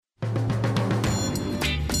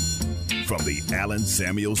From the Allen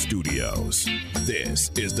Samuel Studios,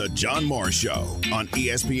 this is the John Morris Show on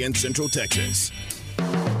ESPN Central Texas.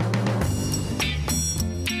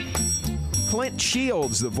 Clint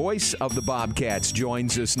Shields, the voice of the Bobcats,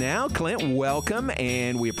 joins us now. Clint, welcome,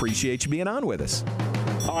 and we appreciate you being on with us.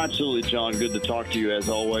 Oh, absolutely, John. Good to talk to you as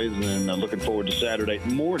always, and looking forward to Saturday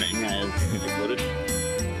morning, as you put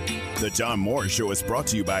it. The John Morris Show is brought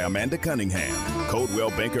to you by Amanda Cunningham,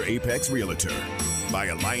 Coldwell Banker Apex Realtor, by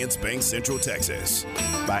Alliance Bank Central Texas,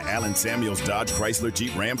 by Allen Samuels Dodge Chrysler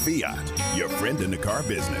Jeep Ram Fiat, your friend in the car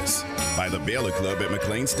business, by the Baylor Club at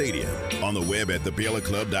McLean Stadium, on the web at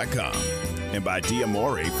thebaylorclub.com, and by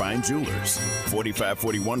Diamore Fine Jewelers,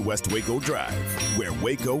 4541 West Waco Drive, where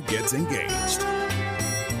Waco gets engaged.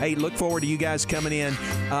 Hey, look forward to you guys coming in.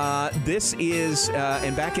 This is,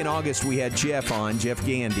 and back in August we had Jeff on, Jeff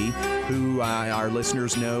Gandy, who our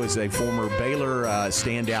listeners know is a former Baylor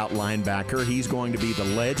standout linebacker. He's going to be the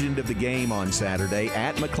legend of the game on Saturday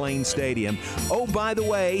at McLean Stadium. Oh, by the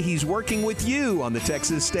way, he's working with you on the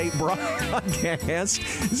Texas State broadcast.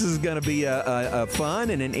 This is going to be a fun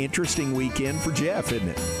and an interesting weekend for Jeff, isn't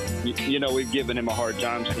it? You know, we've given him a hard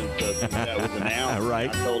time since that was announced.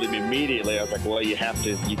 Right. I told him immediately, I was like, well, you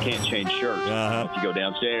can't change shirts if you go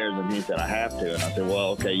downstairs. And he said, I have to. And I said, well,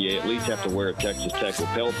 okay, you at least have to wear a Texas Tech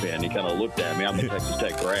lapel pin. He kind of looked at me. I'm a Texas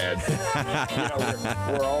Tech grad.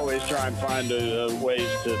 We're always trying to find ways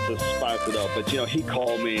to spice it up. But, he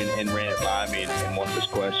called me and ran it by me. And one of his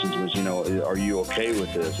questions was, are you okay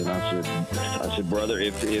with this? And I said, brother,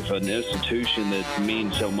 if an institution that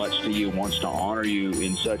means so much to you wants to honor you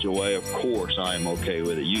in such a way, of course I am okay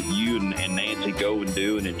with it. You and Nancy go and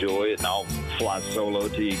do and enjoy it, and I'll fly solo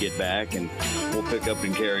till you get back, and we'll pick up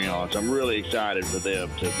and carry on. So I'm really excited for them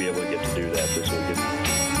to be able to get to do that this weekend.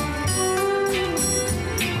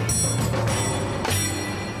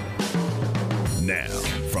 Now,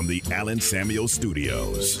 from the Allen Samuel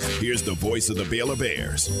Studios, here's the voice of the Baylor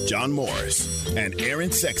Bears, John Morris and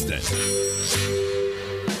Aaron Sexton.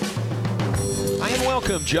 Hi, and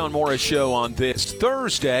welcome, John Morris Show on this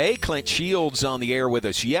Thursday. Clint Shields on the air with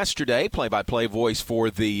us yesterday, play-by-play voice for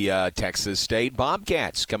the Texas State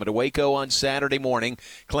Bobcats. Coming to Waco on Saturday morning.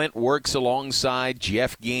 Clint works alongside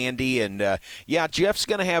Jeff Gandy, and Jeff's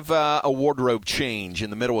going to have a wardrobe change in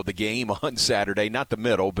the middle of the game on Saturday. Not the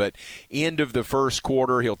middle, but end of the first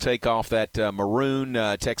quarter. He'll take off that maroon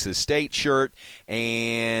Texas State shirt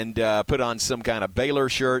and put on some kind of Baylor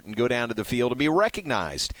shirt and go down to the field and be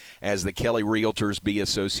recognized as the Kelly Realtors B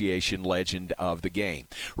Association legend of the game.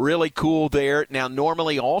 Really cool there. Now,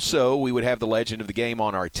 normally also we would have the legend of the game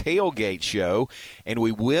on our tailgate show, and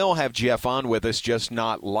we will have Jeff on with us, just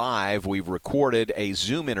not live. We've recorded a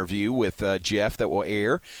Zoom interview with Jeff that will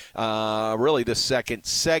air really the second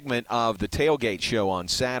segment of the tailgate show on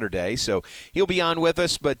Saturday. So he'll be on with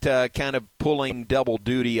us, but kind of pulling double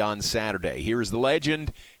duty on Saturday. Here's the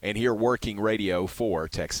legend, and here working radio for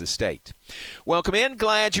Texas State. Welcome in.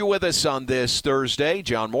 Glad you're with us on this Thursday.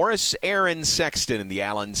 John Morris, Aaron Sexton in the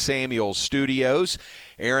Allen Samuel Studios.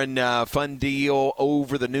 Aaron, fun deal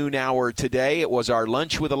over the noon hour today. It was our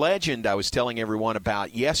Lunch with a Legend I was telling everyone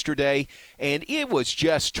about yesterday, and it was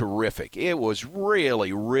just terrific. It was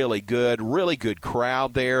really, really good. Really good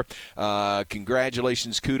crowd there.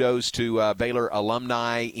 Congratulations, kudos to Baylor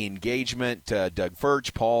Alumni Engagement, Doug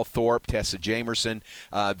Furch, Paul Thorpe, Tessa Jamerson.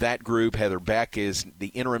 That group, Heather Beck is the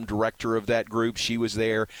interim director of that group. She was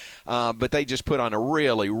there. But they just put on a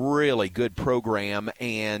really, really good program,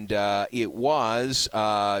 and it was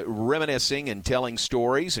reminiscing and telling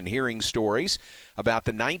stories and hearing stories about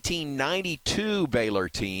the 1992 Baylor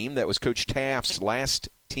team that was Coach Taft's last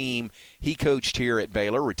team he coached here at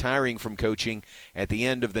Baylor, retiring from coaching at the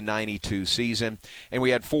end of the 92 season. And we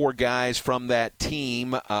had four guys from that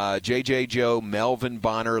team, J.J. Joe, Melvin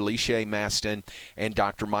Bonner, Lishay Maston, and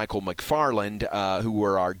Dr. Michael McFarland, who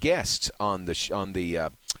were our guests on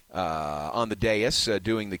the dais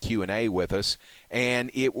doing the Q&A with us.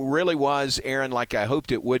 And it really was, Aaron, like I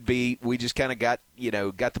hoped it would be. We just kind of got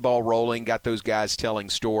the ball rolling, got those guys telling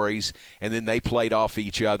stories, and then they played off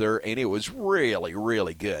each other, and it was really,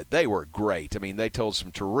 really good. They were great. I mean, they told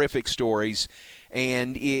some terrific stories,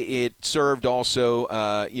 and it served also,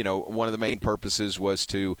 one of the main purposes was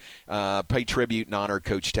to pay tribute and honor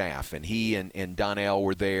Coach Taft. And he and Donnell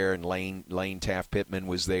were there, and Lane Taft Pittman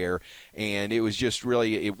was there, and it was just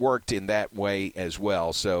really, it worked in that way as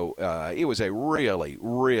well. So it was a really,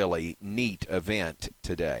 really neat event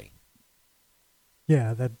today.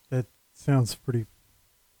 Yeah, that sounds pretty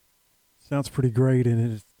great,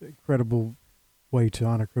 and it's an incredible way to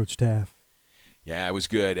honor Coach Taft. Yeah, it was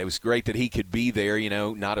good. It was great that he could be there,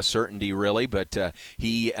 not a certainty really, but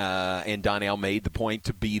he and Donnell made the point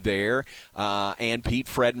to be there. And Pete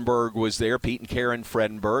Fredenberg was there, Pete and Karen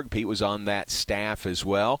Fredenberg. Pete was on that staff as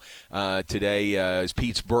well. Today is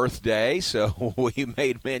Pete's birthday, so we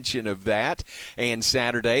made mention of that. And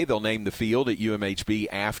Saturday, they'll name the field at UMHB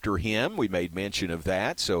after him. We made mention of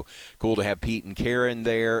that, so cool to have Pete and Karen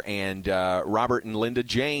there. And Robert and Linda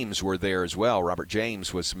James were there as well. Robert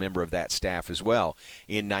James was a member of that staff as well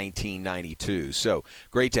in 1992. So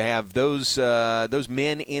great to have those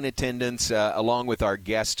men in attendance along with our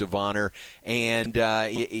guest of honor. And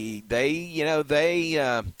again,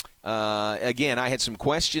 I had some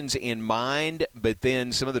questions in mind, but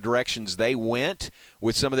then some of the directions they went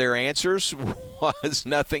with some of their answers was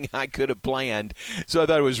nothing I could have planned. So I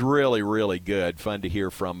thought it was really, really good. Fun to hear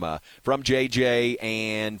from JJ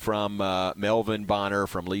and from Melvin Bonner,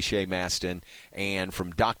 from Leisha Maston, and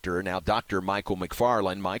from Dr. Michael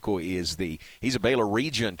McFarland. Michael he's a Baylor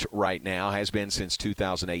Regent right now, has been since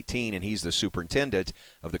 2018, and he's the superintendent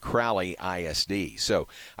of the Crowley ISD. So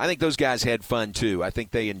I think those guys had fun too. I think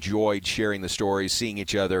they enjoyed sharing the stories, seeing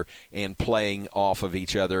each other, and playing off of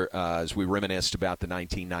each other as we reminisced about the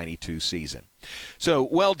 1992 season. So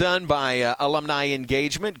well done by alumni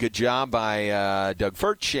engagement. Good job by Doug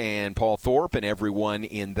Furch and Paul Thorpe and everyone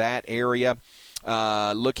in that area.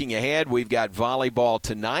 Looking ahead, we've got volleyball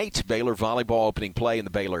tonight. Baylor volleyball opening play in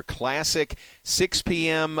the Baylor Classic. 6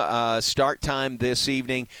 p.m. Start time this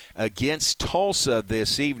evening against Tulsa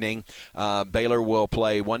this evening. Baylor will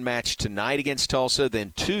play one match tonight against Tulsa,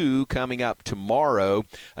 then two coming up tomorrow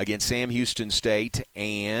against Sam Houston State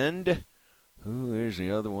and who is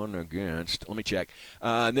the other one against? Let me check.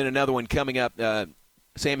 And then another one coming up.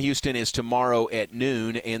 Sam Houston is tomorrow at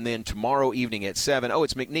noon, and then tomorrow evening at 7. Oh,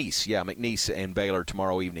 it's McNeese. Yeah, McNeese and Baylor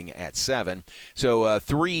tomorrow evening at 7. So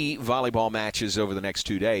 3 volleyball matches over the next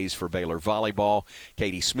 2 days for Baylor volleyball.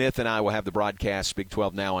 Katie Smith and I will have the broadcast, Big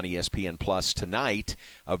 12 Now on ESPN Plus tonight,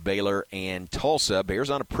 of Baylor and Tulsa.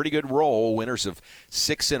 Bears on a pretty good roll, winners of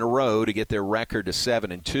 6 in a row to get their record to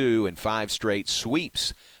 7-2 and 5 straight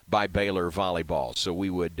sweeps by Baylor volleyball. So we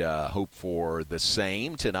would hope for the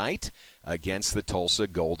same tonight against the Tulsa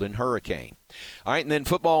Golden Hurricane. All right, and then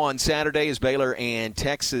football on Saturday is Baylor and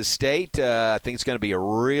Texas State. I think it's going to be a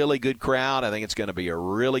really good crowd. I think it's going to be a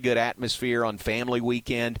really good atmosphere on family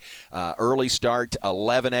weekend. Early start,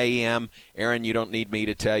 11 a.m. Aaron, you don't need me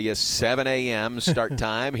to tell you, 7 a.m. start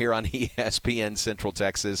time here on ESPN Central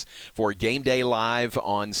Texas for Game Day Live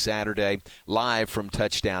on Saturday, live from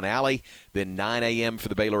Touchdown Alley. Then 9 a.m. for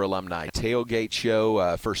the Baylor Alumni Tailgate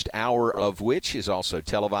Show, first hour of which is also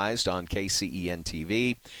televised on KCEN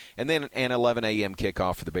TV. And then an 11 a.m.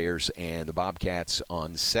 kickoff for the Bears and the Bobcats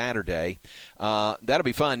on Saturday. That'll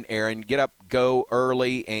be fun, Aaron. Get up, go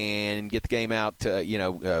early, and get the game out,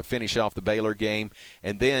 finish off the Baylor game.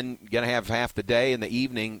 And then going to have half the day in the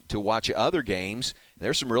evening to watch other games.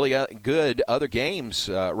 There's some really good other games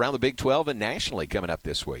around the Big 12 and nationally coming up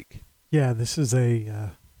this week. Yeah, this is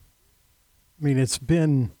there's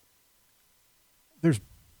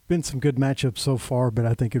been some good matchups so far, but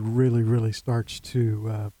I think it really, really starts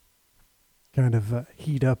to kind of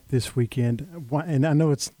heat up this weekend. And I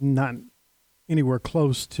know it's not anywhere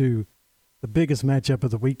close to the biggest matchup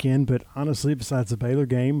of the weekend, but honestly, besides the Baylor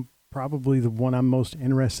game, probably the one I'm most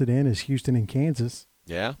interested in is Houston and Kansas.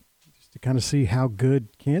 Yeah. Just to kind of see how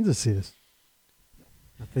good Kansas is.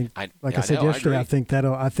 I think, I said yesterday, I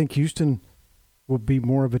think Houston will be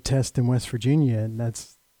more of a test than West Virginia, and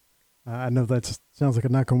that's I know that sounds like a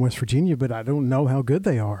knock on West Virginia, but I don't know how good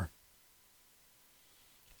they are.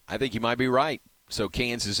 I think you might be right. So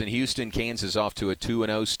Kansas and Houston. Kansas off to a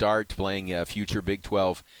 2-0 start, playing a future Big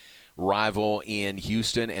 12 rival in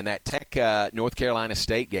Houston. And that Tech North Carolina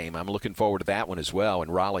State game, I'm looking forward to that one as well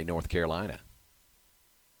in Raleigh, North Carolina.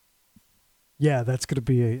 Yeah, that's going to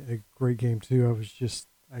be a great game, too. I was just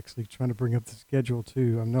actually trying to bring up the schedule,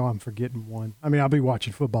 too. I know I'm forgetting one. I mean, I'll be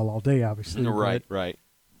watching football all day, obviously. Right.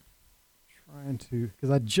 Trying to,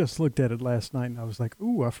 because I just looked at it last night and I was like,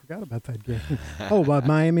 ooh, I forgot about that game. But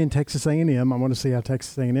Miami and Texas A&M. I want to see how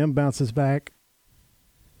Texas A&M bounces back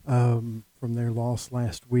from their loss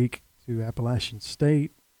last week to Appalachian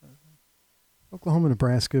State. Oklahoma,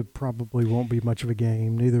 Nebraska probably won't be much of a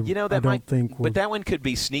game. Neither, but that one could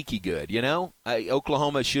be sneaky good.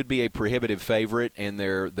 Oklahoma should be a prohibitive favorite, and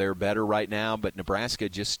they're better right now. But Nebraska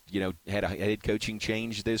just had a head coaching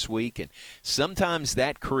change this week, and sometimes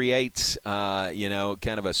that creates kind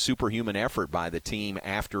of a superhuman effort by the team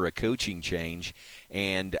after a coaching change,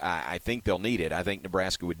 and I think they'll need it. I think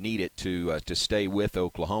Nebraska would need it to stay with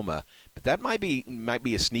Oklahoma, but that might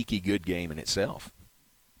be a sneaky good game in itself.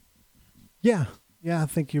 Yeah, I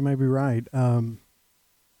think you may be right.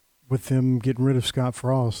 With them getting rid of Scott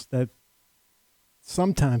Frost, that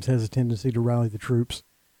sometimes has a tendency to rally the troops.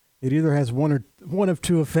 It either has one of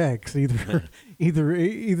two effects. Either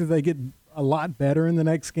they get a lot better in the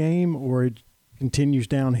next game, or it continues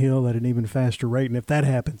downhill at an even faster rate. And if that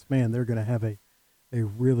happens, man, they're going to have a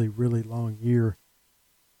really, really long year.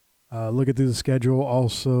 Looking through the schedule,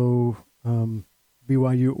 also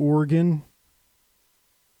BYU, Oregon,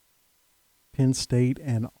 Penn State,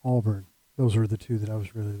 and Auburn. Those are the two that I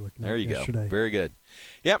was really looking at yesterday. There you go. Very good.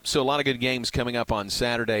 Yep, so a lot of good games coming up on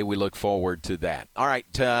Saturday. We look forward to that. All right,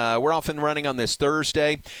 we're off and running on this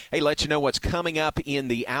Thursday. Hey, let you know what's coming up in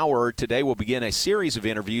the hour. Today we'll begin a series of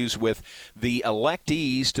interviews with the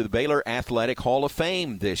electees to the Baylor Athletic Hall of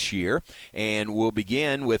Fame this year. And we'll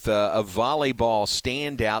begin with a volleyball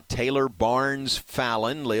standout. Taylor Barnes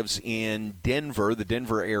Fallon lives in Denver, the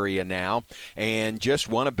Denver area now, and just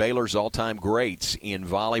one of Baylor's all-time greats in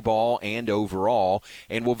volleyball and overall.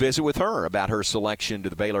 And we'll visit with her about her selection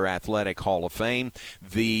to the Baylor Athletic Hall of Fame.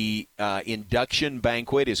 The induction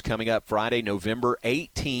banquet is coming up Friday, November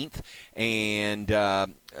 18th, and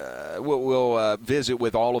we'll visit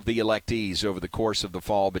with all of the electees over the course of the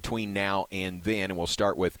fall between now and then, and we'll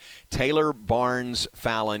start with Taylor Barnes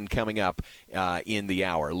Fallon coming up in the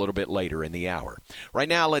hour, a little bit later in the hour. Right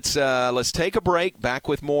now, let's take a break. Back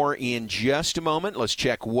with more in just a moment. Let's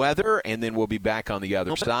check weather, and then we'll be back on the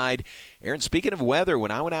other side. Aaron, speaking of weather,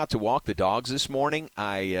 when I went out to walk the dogs this morning,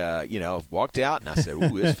 I walked out and I said,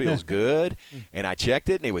 "Ooh, this feels good," and I checked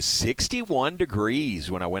it, and it was 61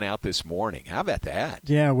 degrees when I went out this morning. How about that?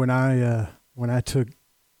 Yeah, when I took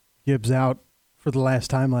Gibbs out for the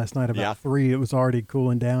last time last night about 3, it was already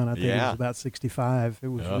cooling down. I think it was about 65. It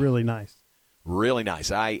was really nice. Really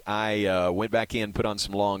nice. I went back in, put on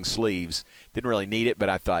some long sleeves. Didn't really need it, but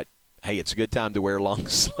I thought, hey, it's a good time to wear long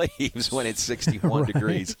sleeves when it's 61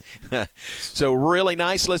 degrees. So really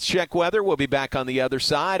nice. Let's check weather. We'll be back on the other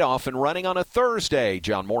side, off and running on a Thursday.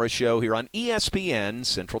 John Morris Show here on ESPN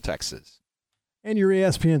Central Texas. And your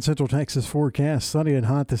ESPN Central Texas forecast, sunny and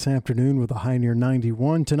hot this afternoon with a high near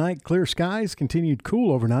 91. Tonight, clear skies, continued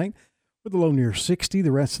cool overnight with a low near 60.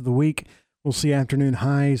 The rest of the week, we'll see afternoon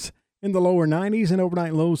highs in the lower 90s and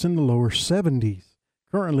overnight lows in the lower 70s.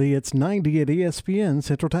 Currently, it's 90 at ESPN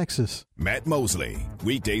Central Texas. Matt Mosley,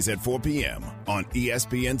 weekdays at 4 p.m. on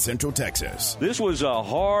ESPN Central Texas. This was a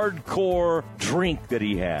hardcore drink that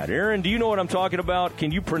he had. Aaron, do you know what I'm talking about?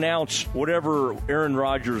 Can you pronounce whatever Aaron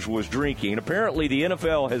Rodgers was drinking? And apparently the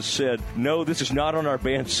NFL has said, no, this is not on our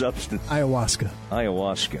banned substance.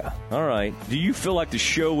 Ayahuasca. All right. Do you feel like the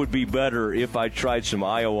show would be better if I tried some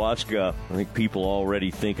ayahuasca? I think people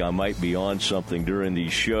already think I might be on something during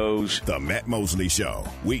these shows. The Matt Mosley Show.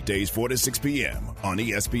 Weekdays 4 to 6 p.m. on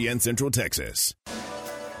ESPN Central Texas.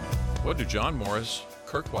 What do John Morris,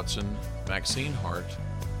 Kirk Watson, Maxine Hart,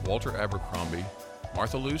 Walter Abercrombie,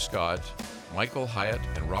 Martha Lou Scott, Michael Hyatt,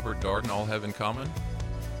 and Robert Darden all have in common?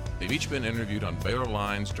 They've each been interviewed on Baylor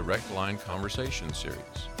Line's Direct Line Conversation series.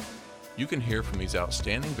 You can hear from these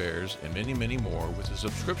outstanding Bears and many, many more with a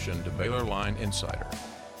subscription to Baylor Line Insider.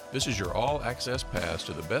 This is your all-access pass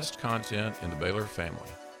to the best content in the Baylor family.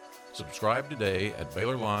 Subscribe today at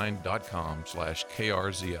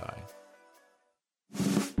BaylorLine.com/KRZI.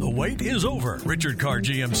 The wait is over. Richard Carr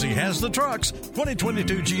GMC has the trucks.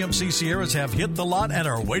 2022 GMC Sierras have hit the lot and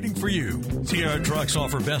are waiting for you. Sierra trucks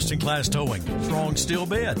offer best-in-class towing, strong steel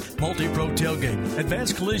bed, multi-pro tailgate,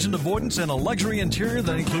 advanced collision avoidance, and a luxury interior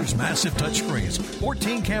that includes massive touchscreens,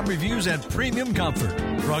 14-camera views, and premium comfort.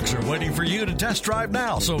 Trucks are waiting for you to test drive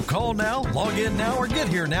now, so call now, log in now, or get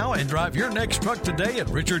here now and drive your next truck today at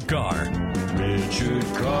Richard Carr. Richard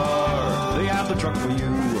Carr, they have the truck for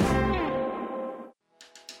you.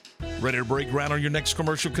 Ready to break ground on your next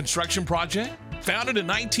commercial construction project? Founded in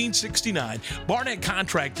 1969, Barnett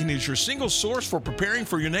Contracting is your single source for preparing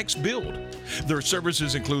for your next build. Their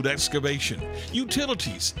services include excavation,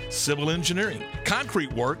 utilities, civil engineering,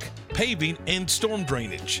 concrete work, paving, and storm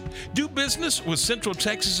drainage. Do business with Central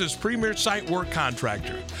Texas's premier site work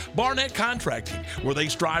contractor, Barnett Contracting, where they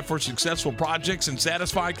strive for successful projects and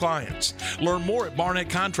satisfy clients. Learn more at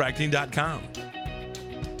barnettcontracting.com.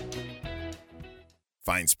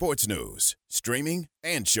 Find sports news, streaming,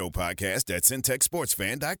 and show podcast at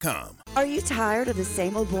CentexSportsFan.com. Are you tired of the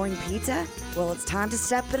same old boring pizza? Well, it's time to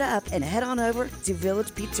step it up and head on over to Village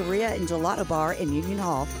Pizzeria and Gelato Bar in Union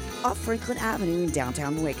Hall off Franklin Avenue in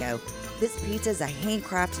downtown Waco. This pizza is a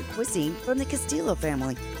handcrafted cuisine from the Castillo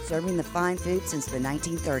family, serving the fine food since the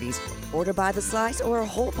 1930s. Order by the slice or a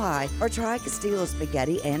whole pie, or try Castillo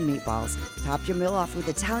spaghetti and meatballs. Top your meal off with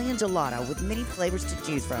Italian gelato with many flavors to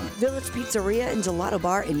choose from. Village Pizzeria and Gelato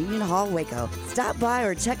Bar in Union Hall, Waco. Stop by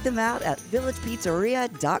or check them out at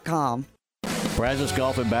villagepizzeria.com. Brazos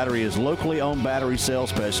Golf and Battery is locally owned battery sales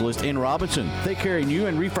specialist in Robinson. They carry new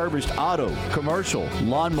and refurbished auto, commercial,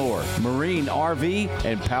 lawnmower, marine, RV,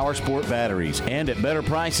 and power sport batteries, and at better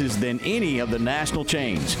prices than any of the national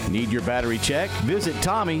chains. Need your battery checked? Visit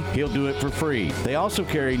Tommy. He'll do it for free. They also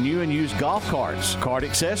carry new and used golf carts, cart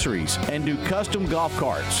accessories, and do custom golf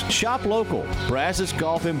carts. Shop local. Brazos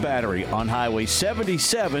Golf and Battery on Highway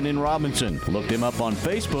 77 in Robinson. Look them up on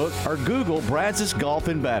Facebook or Google Brazos Golf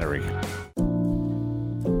and Battery.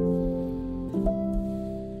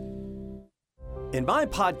 In my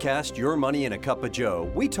podcast, Your Money in a Cup of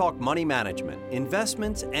Joe, we talk money management,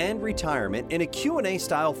 investments, and retirement in a Q&A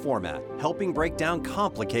style format, helping break down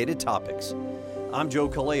complicated topics. I'm Joe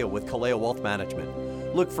Kalea with Kalea Wealth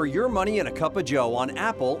Management. Look for Your Money in a Cup of Joe on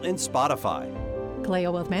Apple and Spotify.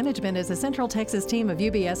 Kalea Wealth Management is a Central Texas team of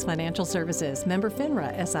UBS Financial Services, member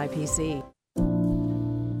FINRA SIPC.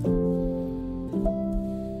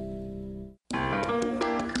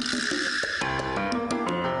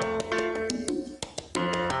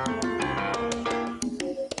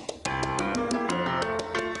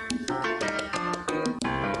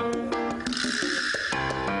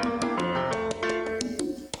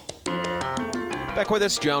 Back with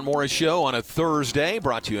us, John Morris Show on a Thursday,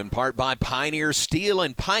 brought to you in part by Pioneer Steel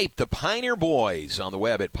and Pipe, the Pioneer Boys, on the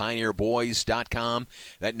web at pioneerboys.com.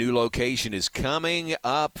 That new location is coming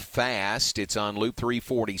up fast. It's on Loop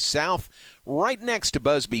 340 South, right next to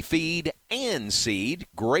Busby Feed and Seed.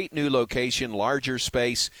 Great new location, larger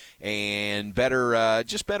space, and better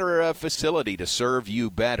facility to serve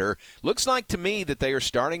you better. Looks like to me that they are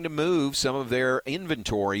starting to move some of their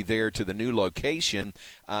inventory there to the new location.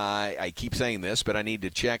 I keep saying this, but I need to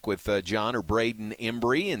check with John or Braden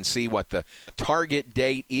Embry and see what the target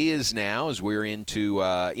date is now as we're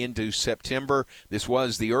into September. This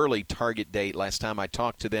was the early target date last time I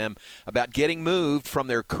talked to them about getting moved from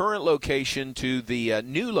their current location to the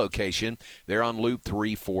new location. They're on Loop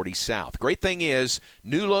 340 South. Great thing is,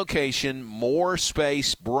 new location, more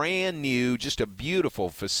space, brand new, just a beautiful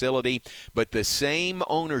facility, but the same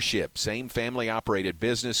ownership, same family-operated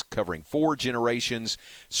business covering 4 generations,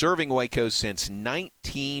 serving Waco since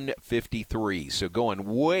 1953. So going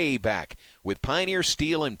way back with Pioneer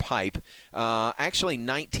Steel and Pipe. Actually,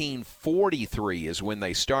 1943 is when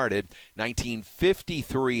they started.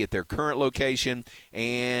 1953 at their current location,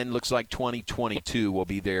 and looks like 2022 will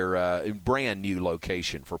be their brand new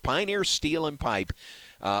location for Pioneer Steel and Pipe.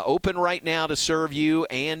 Open right now to serve you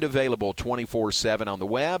and available 24/7 on the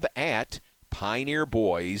web at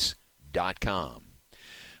pioneerboys.com.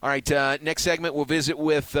 All right, next segment we'll visit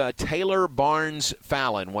with Taylor Barnes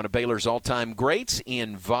Fallon, one of Baylor's all-time greats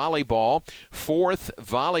in volleyball, 4th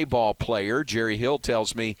volleyball player, Jerry Hill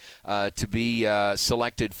tells me, to be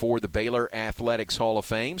selected for the Baylor Athletics Hall of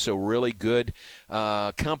Fame. So really good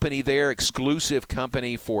company there, exclusive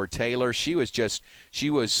company for Taylor. She was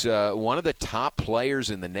one of the top players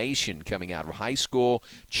in the nation coming out of high school,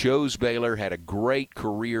 chose Baylor, had a great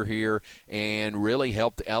career here, and really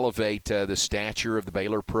helped elevate the stature of the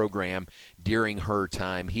Baylor program during her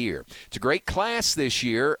time here. It's a great class this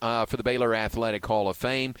year for the Baylor Athletic Hall of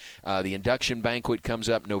Fame. The induction banquet comes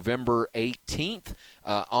up November 18th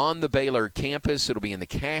on the Baylor campus. It'll be in the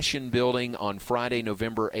Cashin building on Friday,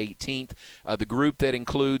 November 18th. The group that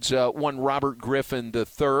includes one Robert Griffin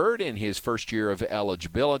III in his first year of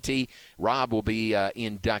eligibility. Rob will be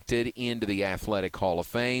inducted into the Athletic Hall of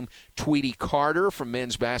Fame. Tweety Carter from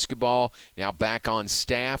men's basketball, now back on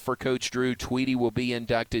staff for Coach Drew. Tweety will be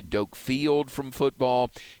inducted. Doak Field from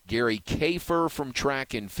football. Gary Kafer from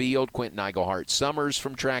track and field. Quentin Iglehart Summers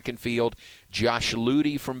from track and field. Josh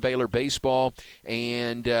Ludy from Baylor baseball.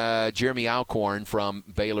 And Jeremy Alcorn from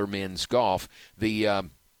Baylor men's golf.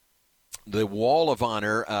 The Wall of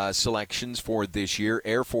Honor selections for this year: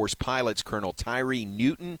 Air Force pilots Colonel Tyree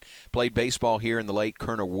Newton, played baseball here, in the late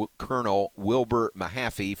Colonel Wilbur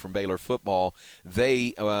Mahaffey from Baylor football.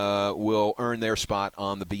 They will earn their spot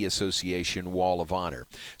on the B Association Wall of Honor.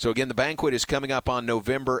 So again, the banquet is coming up on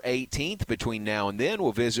November 18th. Between now and then,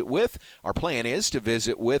 our plan is to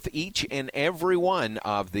visit with each and every one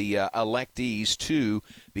of the electees to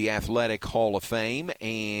the Athletic Hall of Fame,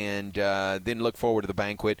 and then look forward to the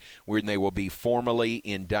banquet where they will be formally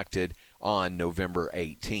inducted on November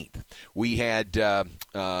 18th. We had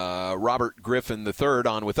Robert Griffin III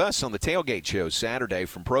on with us on the Tailgate Show Saturday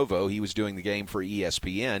from Provo. He was doing the game for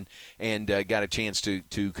ESPN and got a chance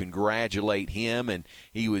to congratulate him, and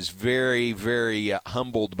he was very, very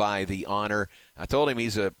humbled by the honor. I told him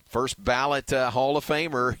he's a first ballot Hall of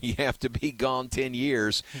Famer. You have to be gone 10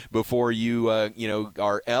 years before you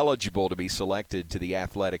are eligible to be selected to the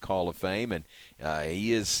Athletic Hall of Fame, and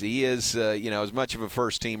he is as much of a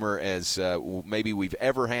first teamer as maybe we've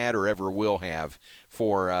ever had or ever will have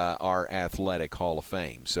for our Athletic Hall of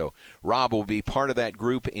Fame. So Rob will be part of that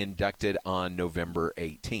group inducted on November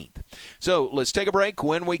 18th. So let's take a break.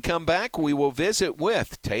 When we come back, we will visit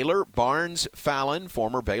with Taylor Barnes Fallon,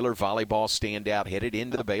 former Baylor volleyball standout, headed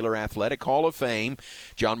into the Baylor Athletic Hall of Fame.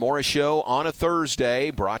 John Morris Show on a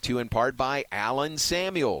Thursday, brought to you in part by Allen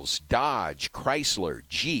Samuels, Dodge, Chrysler,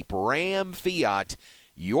 Jeep, Ram, Fiat,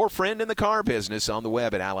 your friend in the car business, on the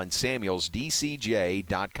web at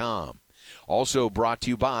allensamuelsdcj.com. Also brought to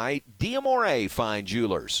you by Diamore Fine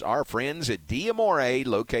Jewelers, our friends at Diamore,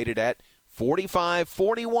 located at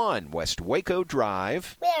 4541 West Waco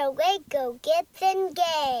Drive. Where Waco gets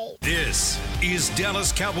engaged. This is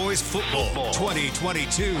Dallas Cowboys football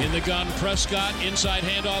 2022. In the gun, Prescott, inside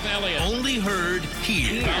handoff, Elliott. Only heard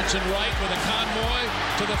here. Bouncing right with a Convoy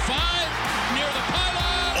to the 5, near the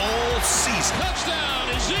pylon. All season. Touchdown,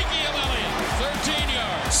 Ezekiel Elliott, 13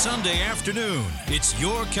 yards. Sunday afternoon, it's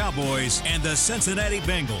your Cowboys and the Cincinnati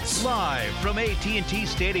Bengals. Live from AT&T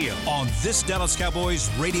Stadium. On this Dallas Cowboys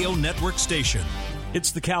radio network station.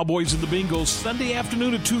 It's the Cowboys and the Bengals Sunday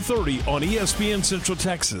afternoon at 2:30 on ESPN Central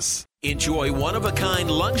Texas. Enjoy one-of-a-kind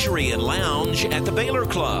luxury and lounge at the Baylor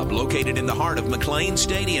Club, located in the heart of McLean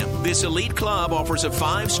Stadium. This elite club offers a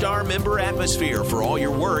 5-star member atmosphere for all your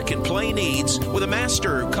work and play needs, with a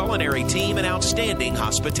master culinary team and outstanding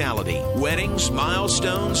hospitality. Weddings,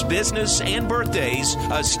 milestones, business, and birthdays.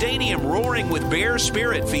 A stadium roaring with Bear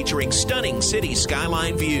spirit, featuring stunning city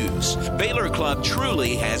skyline views. Baylor Club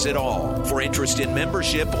truly has it all. For interest in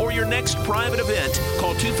membership or your next private event,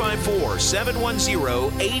 call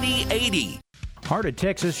 254-710-8080. Heart of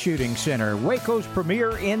Texas Shooting Center, Waco's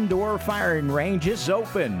premier indoor firing range, is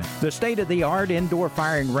open. The state-of-the-art indoor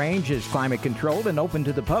firing range is climate-controlled and open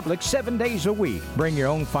to the public 7 days a week. Bring your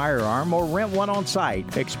own firearm or rent one on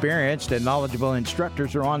site. Experienced and knowledgeable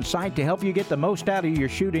instructors are on site to help you get the most out of your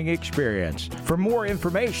shooting experience. For more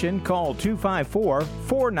information, call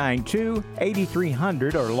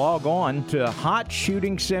 254-492-8300 or log on to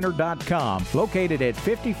hotshootingcenter.com, located at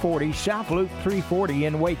 5040 South Loop 340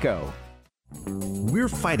 in Waco. We're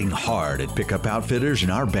fighting hard at Pickup Outfitters in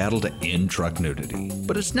our battle to end truck nudity.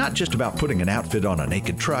 But it's not just about putting an outfit on a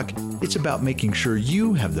naked truck, it's about making sure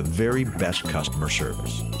you have the very best customer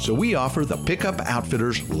service. So we offer the Pickup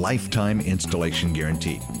Outfitters Lifetime Installation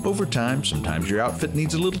Guarantee. Over time, sometimes your outfit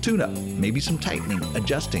needs a little tune-up, maybe some tightening,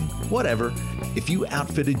 adjusting, whatever. If you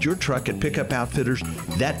outfitted your truck at Pickup Outfitters,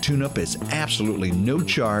 that tune-up is absolutely no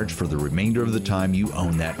charge for the remainder of the time you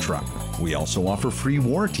own that truck. We also offer free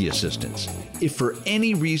warranty assistance. If for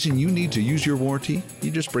any reason you need to use your warranty,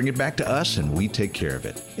 you just bring it back to us and we take care of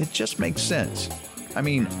it. It just makes sense. I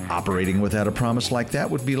mean, operating without a promise like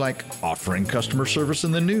that would be like offering customer service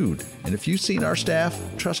in the nude. And if you've seen our staff,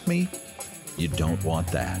 trust me, you don't want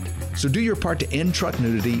that. So do your part to end truck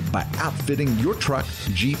nudity by outfitting your truck,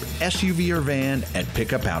 Jeep, SUV, or van at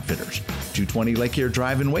Pickup Outfitters, 220 Lake Air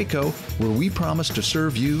Drive in Waco, where we promise to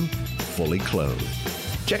serve you fully clothed.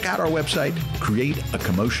 Check out our website,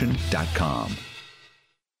 createacommotion.com.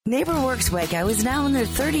 NeighborWorks Waco is now in their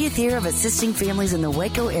 30th year of assisting families in the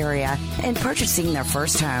Waco area and purchasing their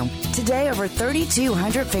first home. Today, over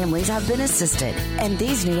 3,200 families have been assisted, and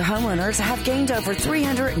these new homeowners have gained over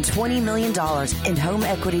 $320 million in home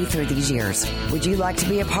equity through these years. Would you like to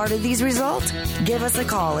be a part of these results? Give us a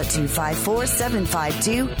call at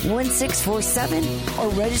 254-752-1647 or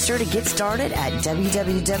register to get started at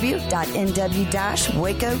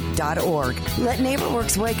www.nw-waco.org. Let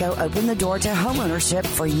NeighborWorks Waco open the door to homeownership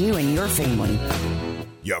for you and your family.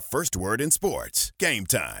 Your first word in sports. Game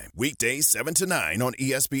Time. Weekdays 7 to 9 on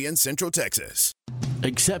ESPN Central Texas.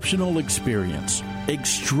 Exceptional experience.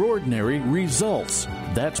 Extraordinary results.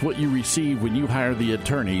 That's what you receive when you hire the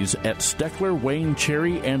attorneys at Steckler, Wayne,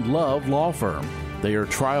 Cherry, and Love Law Firm. They are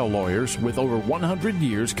trial lawyers with over 100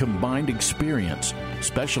 years combined experience,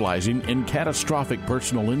 specializing in catastrophic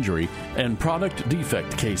personal injury and product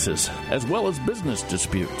defect cases, as well as business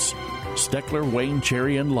disputes. Steckler, Wayne,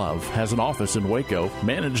 Cherry, and Love has an office in Waco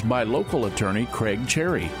managed by local attorney Craig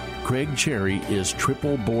Cherry. Craig Cherry is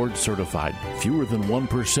triple board certified. Fewer than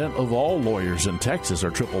 1% of all lawyers in Texas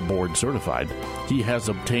are triple board certified. He has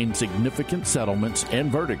obtained significant settlements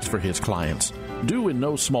and verdicts for his clients, due in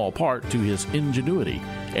no small part to his ingenuity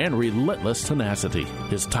and relentless tenacity.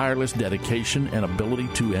 His tireless dedication and ability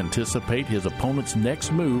to anticipate his opponent's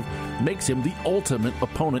next move makes him the ultimate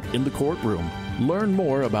opponent in the courtroom. Learn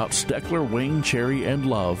more about Steckler, Wayne, Cherry, and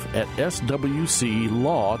Love at swclaw.com.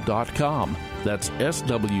 That's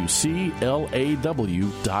swclaw.com.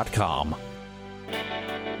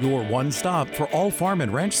 Your one stop for all farm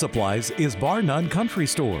and ranch supplies is Bar None Country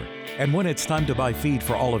Store. And when it's time to buy feed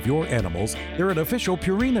for all of your animals, they're an official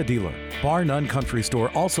Purina dealer. Bar None Country Store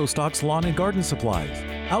also stocks lawn and garden supplies,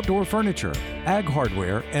 outdoor furniture, ag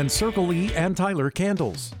hardware, and Circle E and Tyler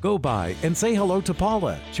candles. Go by and say hello to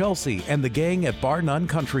Paula, Chelsea, and the gang at Bar None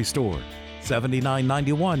Country Store.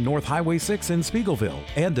 7991 North Highway 6 in Spiegelville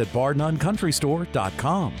and at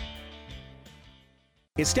barnuncountrystore.com.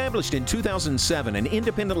 Established in 2007 and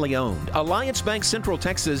independently owned, Alliance Bank Central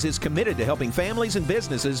Texas is committed to helping families and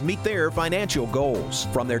businesses meet their financial goals.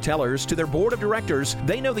 From their tellers to their board of directors,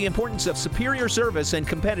 they know the importance of superior service and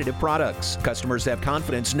competitive products. Customers have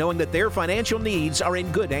confidence knowing that their financial needs are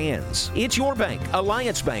in good hands. It's your bank,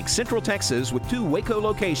 Alliance Bank Central Texas, with 2 Waco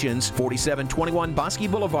locations, 4721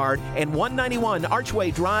 Bosque Boulevard and 191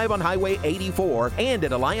 Archway Drive on Highway 84, and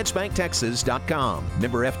at AllianceBankTexas.com.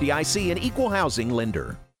 Member FDIC and Equal Housing Lender.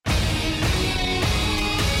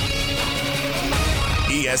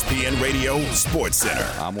 ESPN Radio Sports Center.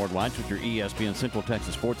 I'm Ward Weitz with your ESPN Central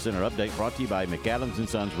Texas Sports Center update, brought to you by McAdams &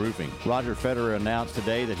 Sons Roofing. Roger Federer announced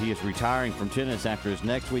today that he is retiring from tennis after his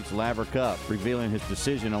next week's Laver Cup, revealing his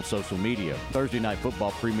decision on social media. Thursday Night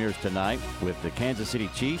Football premieres tonight with the Kansas City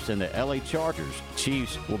Chiefs and the LA Chargers.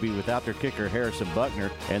 Chiefs will be without their kicker Harrison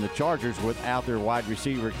Buckner, and the Chargers without their wide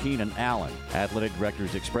receiver Keenan Allen. Athletic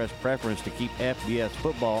directors expressed preference to keep FBS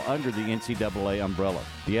football under the NCAA umbrella.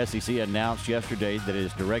 The SEC announced yesterday that it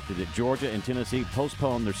is directed that Georgia and Tennessee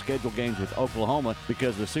postpone their scheduled games with Oklahoma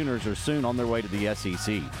because the Sooners are soon on their way to the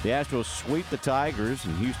SEC. The Astros sweep the Tigers,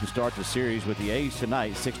 and Houston starts the series with the A's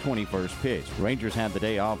tonight, 6:20 first pitch. Rangers have the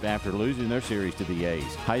day off after losing their series to the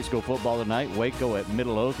A's. High school football tonight, Waco at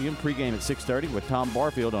Midlothian, pregame at 6:30 with Tom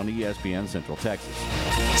Barfield on ESPN Central Texas.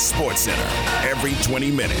 Sports Center, every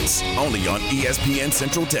 20 minutes, only on ESPN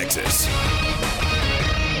Central Texas.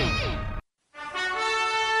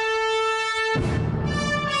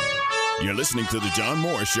 You're listening to the John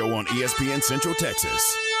Morris Show on ESPN Central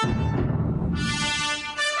Texas.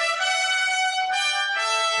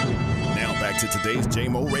 Now back to today's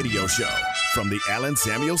JMO Radio Show from the Allen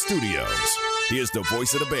Samuel Studios. Here's the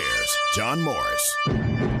voice of the Bears, John Morris.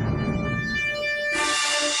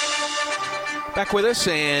 Back with us,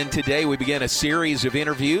 and today we begin a series of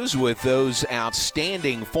interviews with those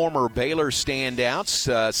outstanding former Baylor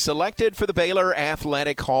standouts selected for the Baylor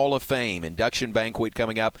Athletic Hall of Fame. Induction banquet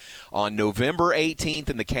coming up on November 18th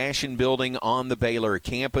in the Cashin Building on the Baylor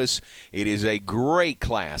campus. It is a great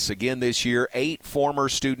class. Again this year, 8 former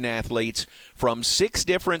student athletes from 6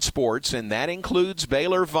 different sports, and that includes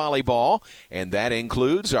Baylor volleyball, and that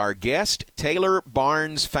includes our guest, Taylor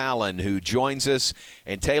Barnes-Fallon, who joins us.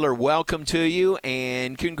 And Taylor, welcome to you,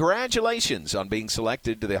 and congratulations on being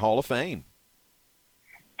selected to the Hall of Fame.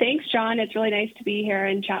 Thanks, John. It's really nice to be here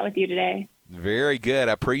and chat with you today. Very good.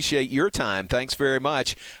 I appreciate your time. Thanks very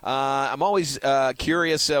much. I'm always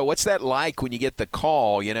curious, what's that like when you get the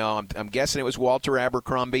call? You know, I'm guessing it was Walter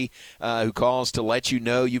Abercrombie who calls to let you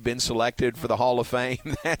know you've been selected for the Hall of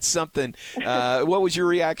Fame. That's something. What was your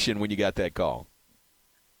reaction when you got that call?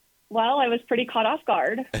 Well, I was pretty caught off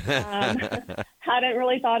guard. Hadn't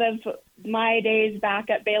really thought of my days back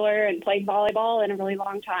at Baylor and playing volleyball in a really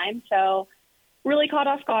long time. So really caught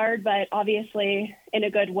off guard, but obviously in a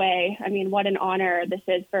good way. I mean, what an honor this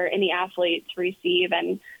is for any athlete to receive.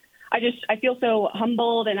 And I feel so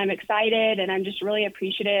humbled, and I'm excited, and I'm just really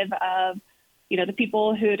appreciative of, you know, the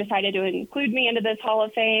people who decided to include me into this Hall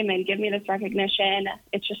of Fame and give me this recognition.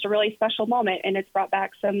 It's just a really special moment, and it's brought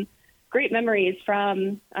back some great memories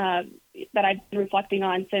from that I've been reflecting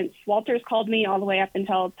on since Walter's called me all the way up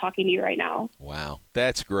until talking to you right now. Wow,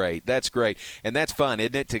 that's great. That's great. And that's fun,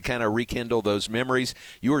 isn't it, to kind of rekindle those memories?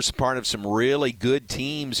 You were part of some really good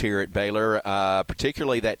teams here at Baylor,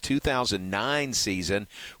 particularly that 2009 season,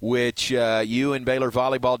 which you and Baylor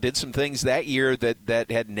volleyball did some things that year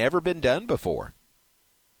that had never been done before.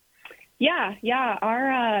 Yeah.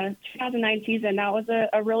 Our 2009 season, that was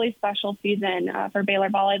a really special season for Baylor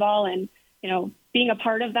volleyball. And, you know, being a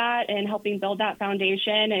part of that and helping build that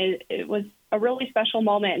foundation, it was a really special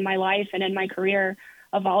moment in my life and in my career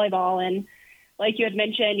of volleyball. And like you had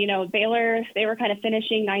mentioned, Baylor, they were kind of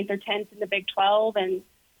finishing 9th or 10th in the Big 12. And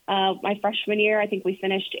my freshman year, I think we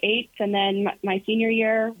finished 8th. And then my senior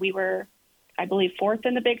year, we were, I believe, 4th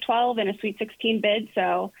in the Big 12 in a Sweet 16 bid.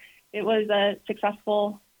 So it was a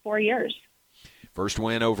successful 4 years. First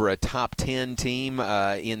win over a top 10 team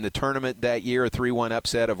in the tournament that year, a 3-1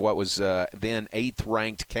 upset of what was then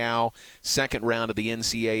 8th-ranked Cal. Second round of the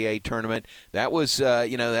NCAA tournament. That was,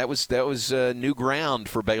 that was new ground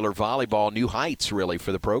for Baylor volleyball, new heights really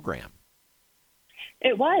for the program.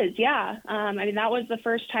 It was, yeah. That was the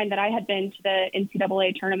first time that I had been to the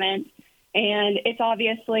NCAA tournament, and it's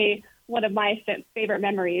obviously one of my favorite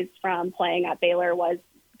memories from playing at Baylor was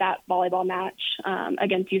that volleyball match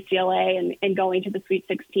against UCLA and going to the Sweet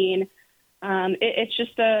 16.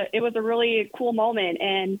 It was a really cool moment.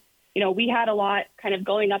 And, we had a lot kind of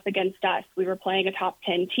going up against us. We were playing a top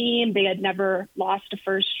 10 team. They had never lost a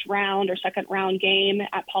first round or second round game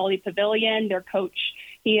at Pauley Pavilion. Their coach,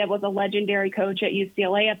 he was a legendary coach at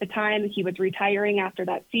UCLA at the time. He was retiring after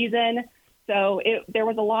that season. So there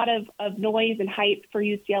was a lot of noise and hype for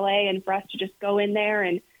UCLA, and for us to just go in there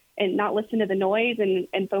and not listen to the noise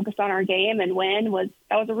and focus on our game and win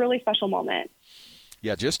that was a really special moment.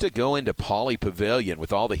 Yeah, just to go into Pauley Pavilion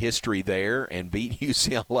with all the history there and beat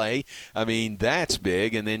UCLA, that's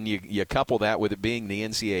big. And then you couple that with it being the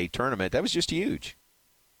NCAA tournament. That was just huge.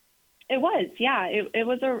 It was, yeah. It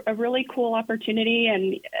was a really cool opportunity.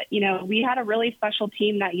 And, we had a really special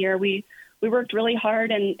team that year. We worked really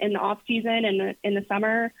hard in the off season and in the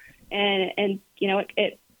summer. And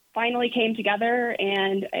it finally came together,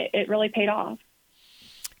 and it really paid off.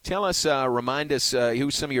 Tell us, remind us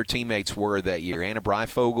who some of your teammates were that year. Anna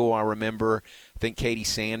Breifogel, I remember. I think Katie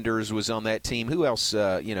Sanders was on that team. Who else,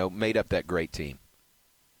 made up that great team?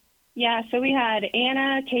 Yeah, so we had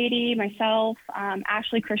Anna, Katie, myself,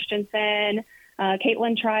 Ashley Christensen,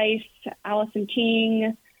 Caitlin Trice, Allison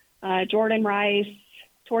King, Jordan Rice,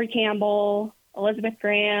 Tori Campbell, Elizabeth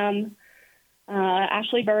Graham,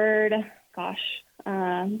 Ashley Bird. Gosh,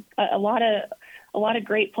 a lot of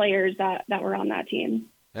great players that were on that team.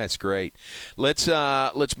 That's great. Let's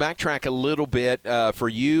backtrack a little bit. For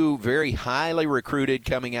you, very highly recruited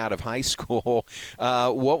coming out of high school.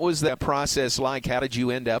 What was that process like? How did you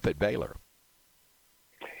end up at Baylor?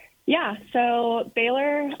 Yeah, so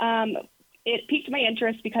Baylor, it piqued my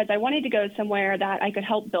interest because I wanted to go somewhere that I could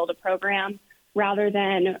help build a program rather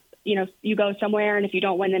than, you go somewhere and if you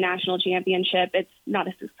don't win the national championship, it's not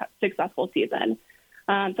a successful season.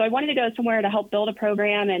 So I wanted to go somewhere to help build a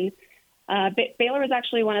program, and Baylor was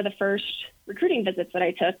actually one of the first recruiting visits that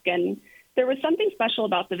I took, and there was something special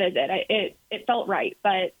about the visit. It felt right,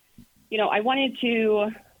 but, I wanted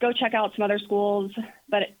to go check out some other schools,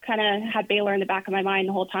 but it kind of had Baylor in the back of my mind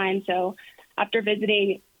the whole time. So after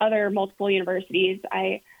visiting multiple universities,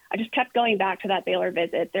 I just kept going back to that Baylor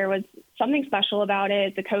visit. There was something special about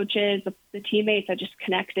it. The coaches, the teammates, I just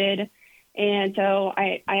connected. And so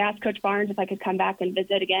I asked Coach Barnes if I could come back and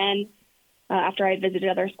visit again after I had visited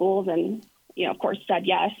other schools, and, of course, said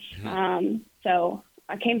yes. So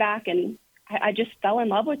I came back, and I just fell in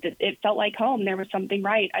love with it. It felt like home. There was something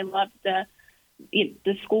right. I loved the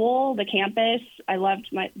school, the campus. I loved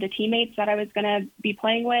the teammates that I was going to be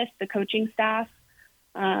playing with, the coaching staff.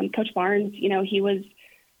 Coach Barnes, he was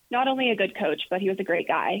not only a good coach, but he was a great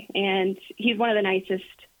guy. And he's one of the nicest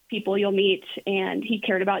people you'll meet, and he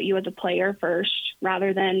cared about you as a player first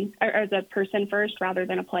rather than, or as a person first rather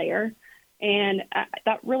than a player. And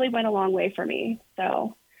that really went a long way for me.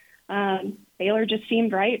 So Baylor just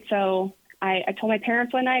seemed right. So I told my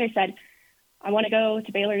parents one night, I said, I want to go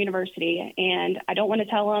to Baylor University, and I don't want to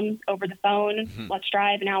tell them over the phone, let's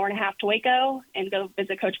drive an hour and a half to Waco and go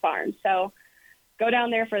visit Coach Barnes. So go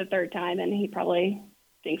down there for the third time, and he probably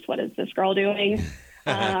thinks, what is this girl doing?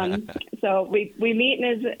 So we meet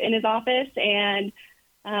in his office, and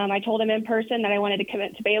I told him in person that I wanted to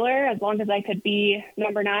commit to Baylor as long as I could be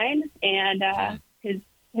number 9. And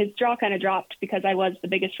his jaw kind of dropped because I was the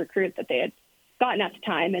biggest recruit that they had gotten at the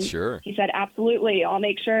time. And sure. He said, absolutely, I'll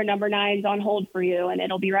make sure number 9's on hold for you, and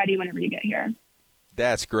it'll be ready whenever you get here.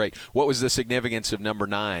 That's great. What was the significance of number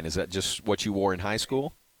 9? Is that just what you wore in high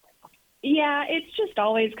school? Yeah, it's just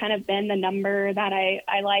always kind of been the number that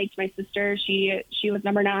I liked. My sister, she was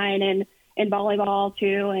number 9 in volleyball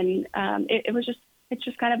too, and it's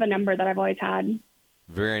just kind of a number that I've always had.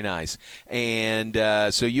 Very nice. And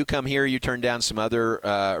so you come here, you turn down some other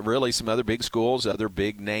big schools, other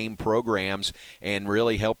big name programs, and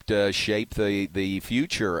really helped shape the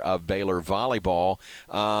future of Baylor volleyball.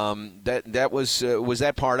 Was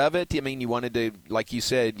that part of it? I mean, you wanted to, like you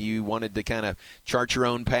said, you wanted to kind of chart your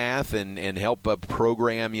own path and help a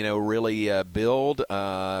program, really build,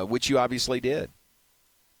 which you obviously did.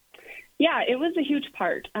 Yeah, it was a huge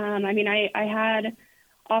part. I had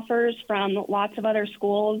offers from lots of other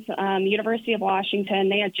schools. University of Washington,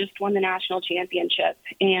 they had just won the national championship,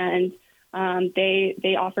 and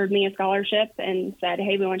they offered me a scholarship and said,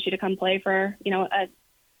 "Hey, we want you to come play for a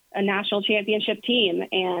national championship team."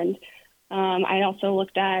 And I also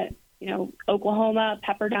looked at Oklahoma,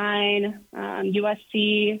 Pepperdine,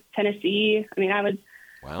 USC, Tennessee. I was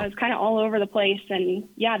kind of all over the place, and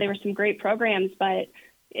yeah, there were some great programs, but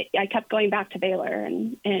I kept going back to Baylor,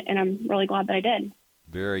 and I'm really glad that I did.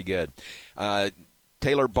 Very good.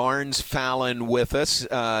 Taylor Barnes Fallon with us,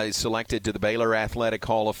 selected to the Baylor Athletic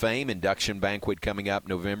Hall of Fame. Induction banquet coming up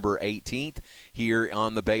November 18th here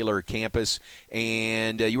on the Baylor campus.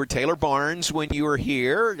 And you were Taylor Barnes when you were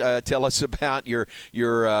here. Tell us about your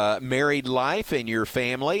married life and your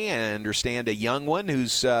family. And I understand a young one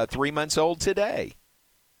who's 3 months old today.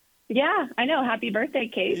 Yeah, I know. Happy birthday,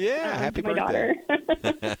 Kate. Yeah, happy birthday.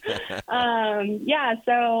 My daughter.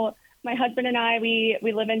 So my husband and I, we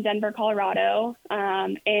live in Denver, Colorado,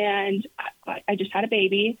 and I just had a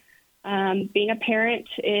baby. Being a parent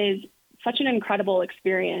is such an incredible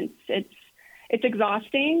experience. It's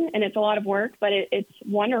exhausting and it's a lot of work, but it's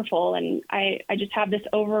wonderful. And I just have this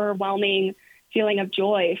overwhelming feeling of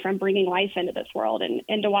joy from bringing life into this world,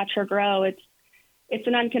 and to watch her grow. It's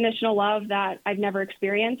an unconditional love that I've never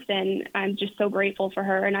experienced, and I'm just so grateful for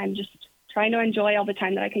her, and I'm just trying to enjoy all the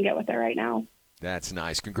time that I can get with her right now. That's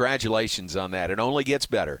nice. Congratulations on that. It only gets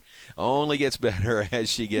better. Only gets better as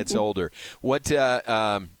she gets older. What?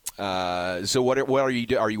 So what are you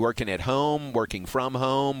doing? Are you working at home, working from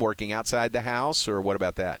home, working outside the house, or what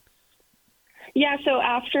about that? Yeah, so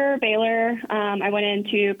after Baylor, I went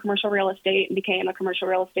into commercial real estate and became a commercial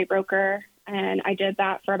real estate broker, and I did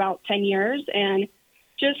that for about 10 years. And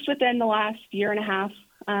just within the last year and a half,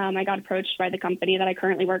 I got approached by the company that I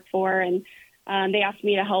currently work for, and they asked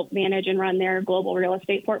me to help manage and run their global real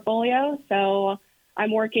estate portfolio. So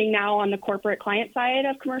I'm working now on the corporate client side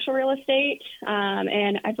of commercial real estate,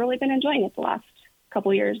 and I've really been enjoying it the last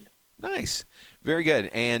couple years. Nice. Very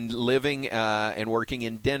good. And living and working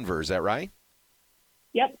in Denver, is that right?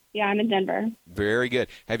 Yep. Yeah, I'm in Denver. Very good.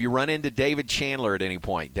 Have you run into David Chandler at any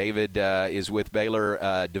point? David is with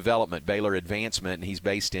Baylor Development, Baylor Advancement, and he's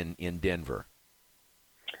based in Denver.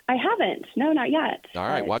 I haven't. No, not yet. All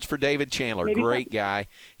right. Watch for David Chandler. Great guy.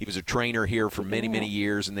 He was a trainer here for many, many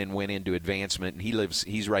years and then went into advancement, and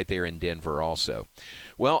he's right there in Denver also.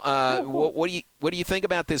 Well, what do you think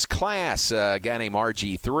about this class? A guy named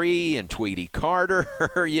RG3 and Tweety Carter.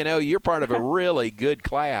 You're part of a really good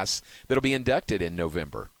class that'll be inducted in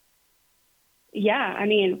November. Yeah,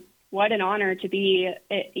 what an honor to be,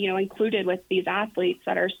 included with these athletes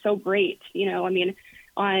that are so great.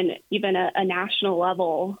 On even a national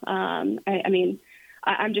level. I'm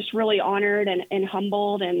just really honored and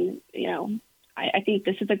humbled, and I think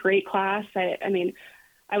this is a great class. I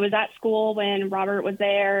was at school when Robert was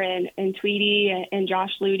there, and Tweety and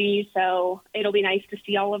Josh Ludy, so it'll be nice to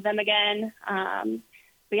see all of them again.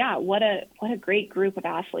 But yeah, what a great group of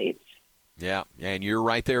athletes. Yeah, and you're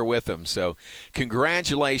right there with them. So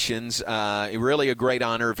congratulations. Really a great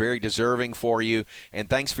honor, very deserving for you. And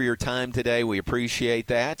thanks for your time today. We appreciate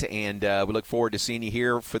that. And we look forward to seeing you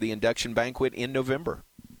here for the induction banquet in November.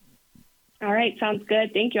 All right, sounds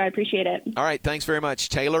good. Thank you. I appreciate it. All right, thanks very much.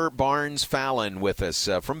 Taylor Barnes Fallon with us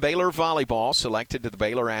from Baylor Volleyball, selected to the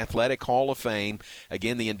Baylor Athletic Hall of Fame.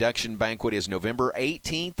 Again, the induction banquet is November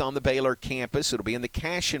 18th on the Baylor campus. It'll be in the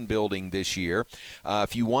Cashin building this year.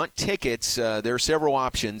 If you want tickets, there are several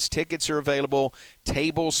options. Tickets are available.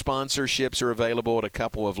 Table sponsorships are available at a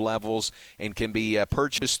couple of levels and can be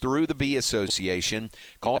purchased through the Bee Association.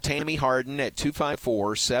 Call Tammy Harden at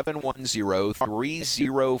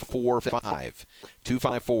 254-710-3045.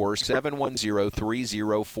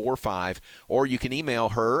 254-710-3045, or you can email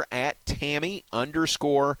her at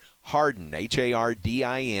Tammy_Harden, Hardin,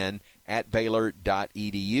 at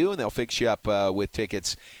Baylor.edu, and they'll fix you up with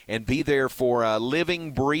tickets and be there for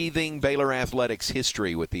living, breathing Baylor Athletics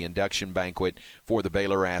history with the induction banquet for the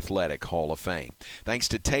Baylor Athletic Hall of Fame. Thanks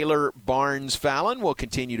to Taylor Barnes Fallon. We'll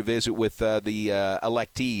continue to visit with the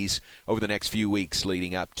electees over the next few weeks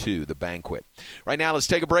leading up to the banquet. Right now, let's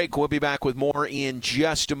take a break. We'll be back with more in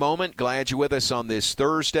just a moment. Glad you're with us on this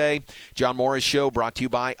Thursday. John Morris Show brought to you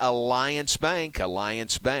by Alliance Bank.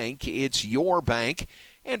 Alliance Bank, it's your bank.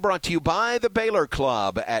 And brought to you by the Baylor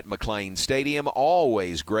Club at McLean Stadium.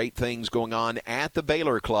 Always great things going on at the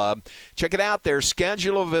Baylor Club. Check it out, their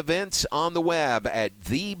schedule of events on the web at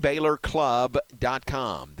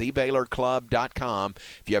thebaylorclub.com. Thebaylorclub.com.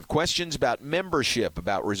 If you have questions about membership,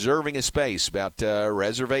 about reserving a space, about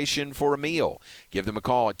reservation for a meal, give them a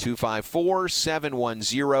call at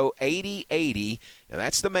 254-710-8080. Now,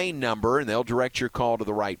 that's the main number, and they'll direct your call to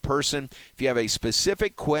the right person. If you have a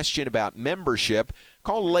specific question about membership,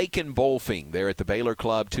 call Lakin Bolfing. They're at the Baylor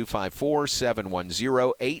Club,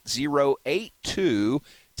 254-710-8082.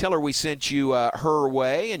 Tell her we sent you her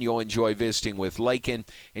way, and you'll enjoy visiting with Lakin,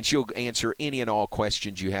 and she'll answer any and all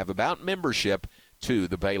questions you have about membership to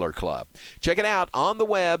the Baylor Club. Check it out on the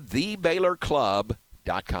web,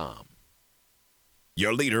 thebaylorclub.com.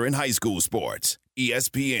 Your leader in high school sports,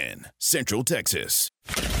 ESPN, Central Texas.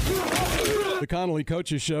 The Connolly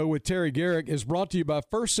Coaches Show with Terry Garrick is brought to you by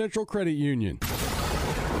First Central Credit Union.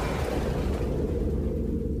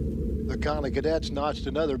 The Connolly Cadets notched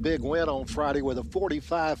another big win on Friday with a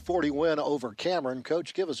 45-40 win over Cameron.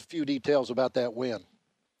 Coach, give us a few details about that win.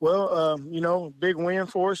 Well, big win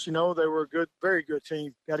for us. They were a good, very good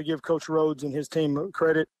team. Got to give Coach Rhodes and his team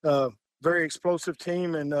credit. Very explosive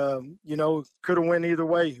team, and, could have won either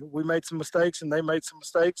way. We made some mistakes, and they made some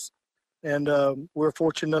mistakes, and we're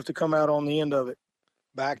fortunate enough to come out on the end of it.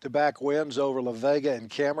 Back-to-back wins over La Vega and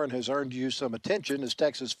Cameron has earned you some attention as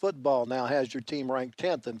Texas football now has your team ranked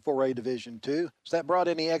 10th in 4A Division II. Has that brought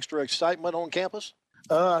any extra excitement on campus?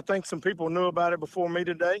 I think some people knew about it before me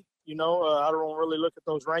today. I don't really look at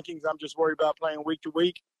those rankings. I'm just worried about playing week to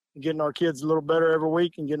week and getting our kids a little better every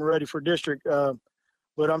week and getting ready for district.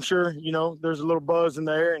 But I'm sure, there's a little buzz in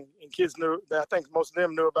there, and kids knew. I think most of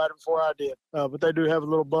them knew about it before I did. But they do have a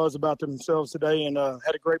little buzz about themselves today, and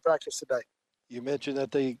had a great practice today. You mentioned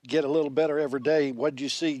that they get a little better every day. What did you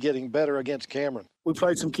see getting better against Cameron? We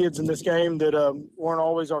played some kids in this game that weren't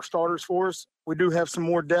always our starters for us. We do have some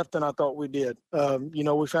more depth than I thought we did.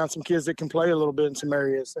 We found some kids that can play a little bit in some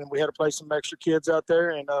areas, and we had to play some extra kids out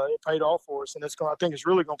there, and it paid off for us. And I think it's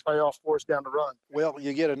really going to pay off for us down the run. Well,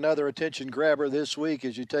 you get another attention grabber this week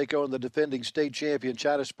as you take on the defending state champion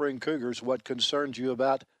China Spring Cougars. What concerns you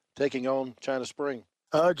about taking on China Spring?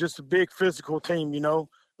 Just a big physical team,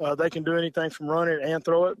 They can do anything from run it and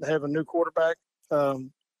throw it. They have a new quarterback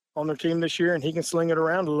on their team this year, and he can sling it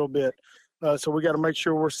around a little bit. So we got to make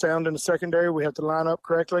sure we're sound in the secondary. We have to line up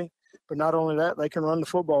correctly. But not only that, they can run the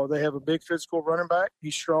football. They have a big physical running back.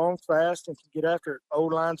 He's strong, fast, and can get after it.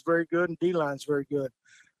 O-line's very good, and D-line's very good.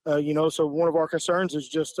 So one of our concerns is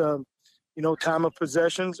just, time of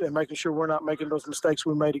possessions and making sure we're not making those mistakes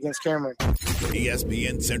we made against Cameron.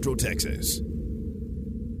 ESPN Central Texas.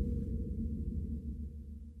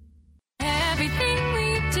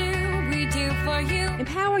 Everything we do for you.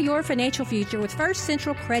 Empower your financial future with First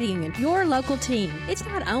Central Credit Union, your local team. It's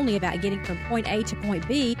not only about getting from point A to point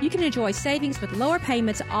B. You can enjoy savings with lower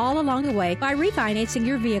payments all along the way by refinancing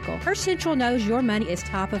your vehicle. First Central knows your money is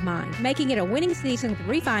top of mind, making it a winning season with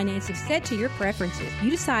refinancing set to your preferences.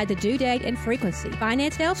 You decide the due date and frequency.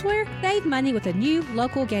 Finance elsewhere? Save money with a new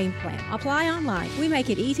local game plan. Apply online. We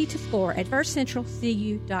make it easy to score at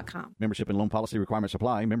firstcentralcu.com. Membership and loan policy requirements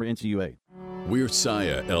apply. Member NCUA. We're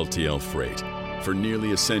Saia LTL Freight. For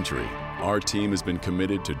nearly a century, our team has been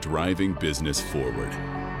committed to driving business forward.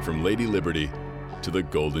 From Lady Liberty to the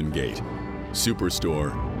Golden Gate,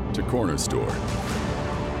 Superstore to Corner Store.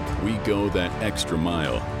 We go that extra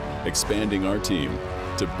mile, expanding our team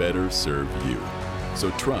to better serve you.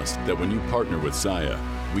 So trust that when you partner with Saia,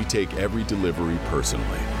 we take every delivery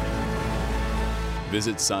personally.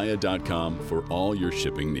 Visit Saia.com for all your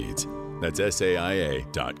shipping needs. That's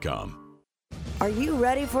SAIA.com. Are you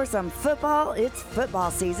ready for some football? It's football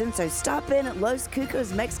season, so stop in at Los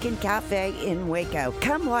Cucos Mexican Cafe in Waco.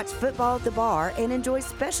 Come watch football at the bar and enjoy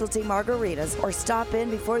specialty margaritas, or stop in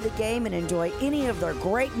before the game and enjoy any of their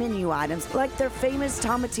great menu items like their famous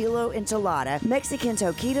tomatillo enchilada, Mexican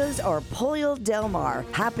taquitos, or Pollo del Mar.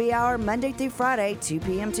 Happy hour Monday through Friday, 2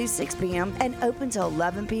 p.m. to 6 p.m. and open till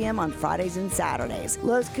 11 p.m. on Fridays and Saturdays.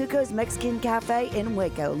 Los Cucos Mexican Cafe in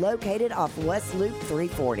Waco, located off West Loop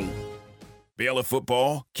 340. Baylor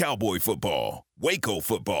football, Cowboy football, Waco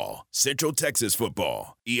football, Central Texas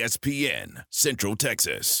football, ESPN, Central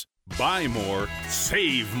Texas. Buy more,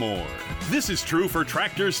 save more. This is true for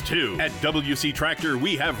tractors too. At WC Tractor,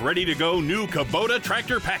 we have ready-to-go new Kubota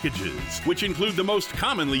tractor packages, which include the most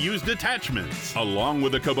commonly used attachments. Along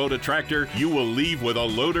with a Kubota tractor, you will leave with a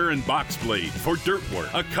loader and box blade for dirt work,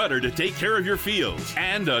 a cutter to take care of your fields,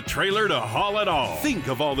 and a trailer to haul it all. Think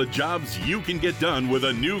of all the jobs you can get done with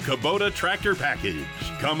a new Kubota tractor package.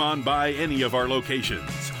 Come on by any of our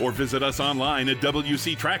locations or visit us online at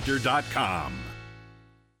WCTractor.com.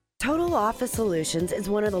 Total Office Solutions is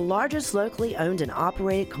one of the largest locally owned and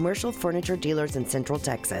operated commercial furniture dealers in Central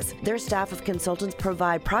Texas. Their staff of consultants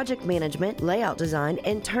provide project management, layout design,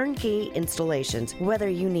 and turnkey installations. Whether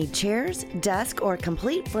you need chairs, desk, or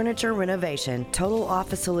complete furniture renovation, Total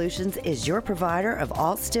Office Solutions is your provider of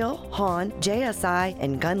all steel, HON, JSI,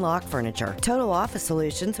 and Gunlock furniture. Total Office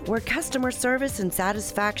Solutions, where customer service and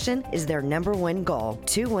satisfaction is their number one goal.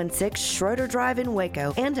 216 Schroeder Drive in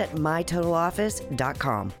Waco and at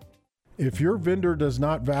mytotaloffice.com. If your vendor does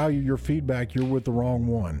not value your feedback, you're with the wrong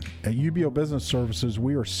one. At UBO Business Services,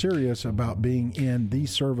 we are serious about being in the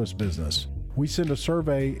service business. We send a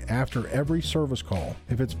survey after every service call.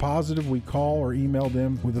 If it's positive, we call or email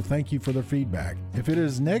them with a thank you for their feedback. If it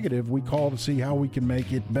is negative, we call to see how we can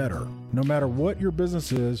make it better. No matter what your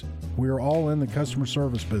business is, we are all in the customer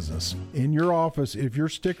service business. In your office, if your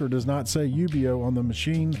sticker does not say UBO on the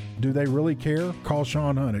machine, do they really care? Call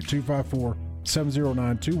Sean Hunt at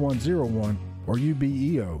 254-709-2101 or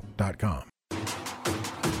ubeo.com.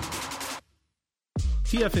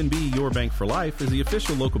 TFNB Your Bank for Life is the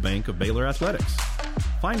official local bank of Baylor Athletics.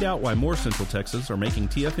 Find out why more Central Texas are making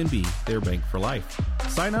TFNB their bank for life.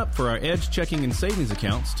 Sign up for our Edge checking and savings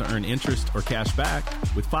accounts to earn interest or cash back.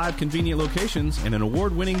 With 5 convenient locations and an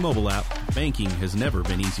award-winning mobile app, banking has never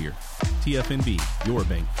been easier. TFNB Your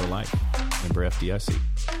Bank for Life. Member FDIC.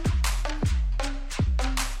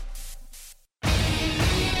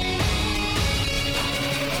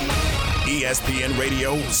 ESPN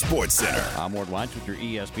Radio Sports Center. I'm Ward Weitz with your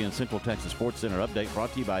ESPN Central Texas Sports Center update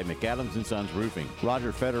brought to you by McAdams & Sons Roofing.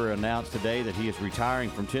 Roger Federer announced today that he is retiring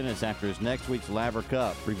from tennis after his next week's Laver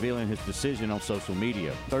Cup, revealing his decision on social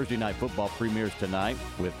media. Thursday Night Football premieres tonight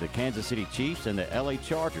with the Kansas City Chiefs and the LA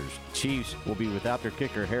Chargers. Chiefs will be without their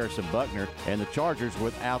kicker Harrison Buckner, and the Chargers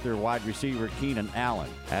without their wide receiver Keenan Allen.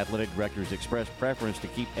 Athletic directors expressed preference to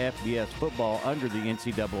keep FBS football under the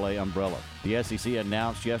NCAA umbrella. The SEC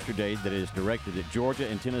announced yesterday that it is directed that Georgia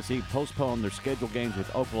and Tennessee postpone their scheduled games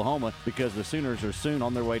with Oklahoma because the Sooners are soon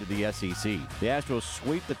on their way to the SEC. The Astros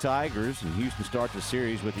sweep the Tigers, and Houston starts the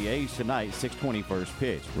series with the A's tonight, 6:20 first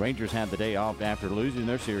pitch. Rangers have the day off after losing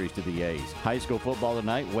their series to the A's. High school football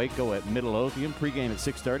tonight, Waco at Midlothian, pregame at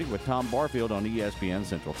 6:30 with Tom Barfield on ESPN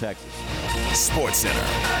Central Texas. Sports Center,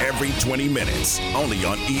 every 20 minutes, only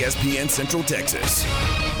on ESPN Central Texas.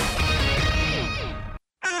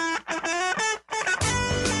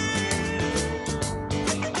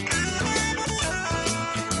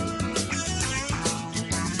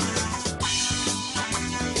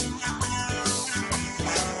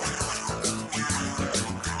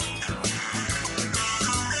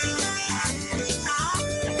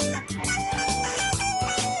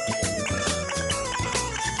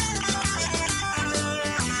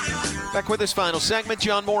 Back with this final segment,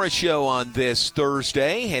 John Morris Show on this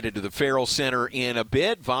Thursday. Headed to the Farrell Center in a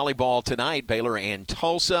bit. Volleyball tonight, Baylor and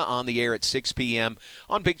Tulsa on the air at 6 p.m.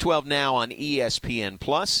 on Big 12 Now on ESPN+.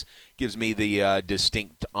 Gives me the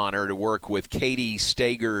distinct honor to work with Katie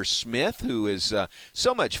Stager-Smith, who is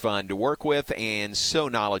so much fun to work with and so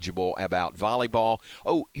knowledgeable about volleyball.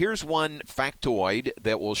 Oh, here's one factoid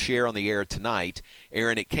that we'll share on the air tonight.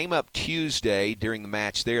 Aaron, it came up Tuesday during the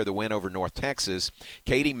match there, the win over North Texas.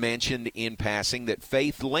 Katie mentioned in passing that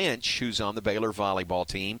Faith Lynch, who's on the Baylor volleyball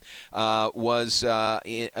team, was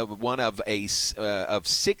one of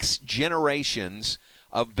 6 generations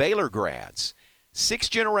of Baylor grads. 6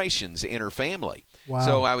 generations in her family. Wow.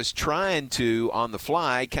 So I was trying to, on the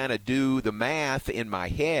fly, kind of do the math in my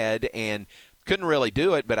head and couldn't really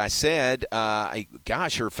do it, but I said,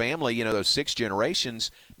 gosh, her family, those 6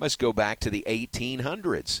 generations must go back to the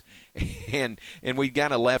 1800s. And we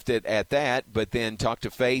kind of left it at that, but then talked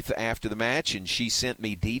to Faith after the match, and she sent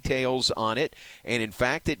me details on it. And, in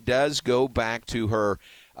fact, it does go back to her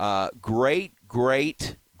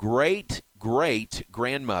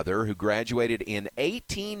great-grandmother who graduated in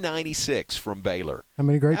 1896 from Baylor. How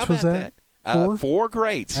many greats was that? 4? 4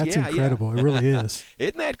 greats. That's incredible. It really is.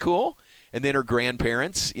 Isn't that cool? And then her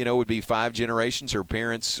grandparents, would be 5 generations. Her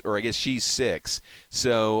parents, or I guess she's 6.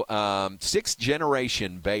 So 6th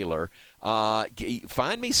generation Baylor.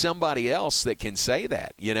 Find me somebody else that can say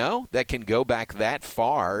that, that can go back that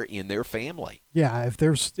far in their family. Yeah, if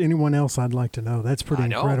there's anyone else I'd like to know, that's pretty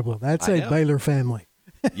incredible. That's a Baylor family.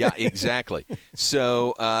 Yeah, exactly.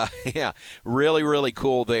 So, really, really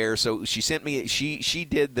cool there. So she sent me, she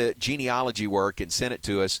did the genealogy work and sent it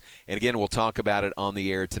to us. And again, we'll talk about it on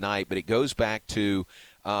the air tonight. But it goes back to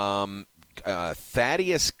Thaddeus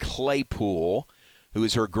Claypool, who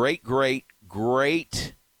is her great,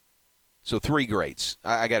 so 3 greats.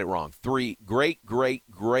 I got it wrong. 3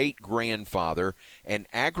 great-great-great-grandfather, an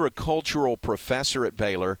agricultural professor at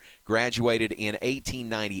Baylor, graduated in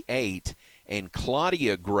 1898. And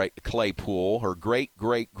Claudia Claypool, her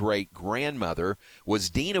great-great-great-grandmother, was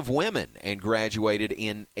Dean of Women and graduated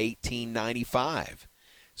in 1895.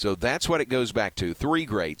 So that's what it goes back to. 3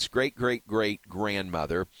 greats,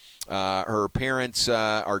 great-great-great-grandmother. Her parents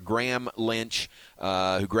are Graham Lynch,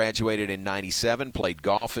 who graduated in 97, played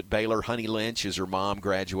golf at Baylor. Honey Lynch is her mom,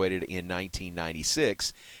 graduated in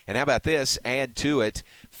 1996. And how about this? Add to it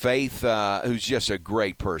Faith, who's just a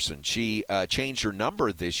great person. She changed her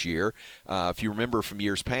number this year. If you remember from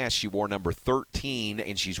years past, she wore number 13,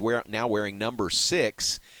 and she's now wearing number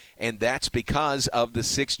 6. And that's because of the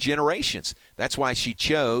 6 generations. That's why she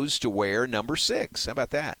chose to wear number 6. How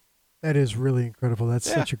about that? That is really incredible. That's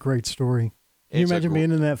such a great story. Can you imagine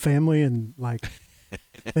being in that family and,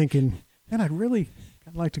 thinking, man, I'd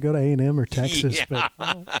like to go to A&M or Texas, but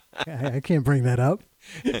I can't bring that up.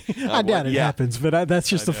 I doubt it happens, but that's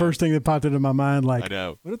just the first thing that popped into my mind. I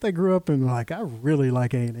know. What if they grew up and I really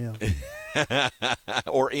like A&M?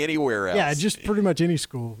 Or anywhere else. Yeah, just pretty much any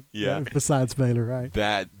school. Yeah. Besides Baylor, right?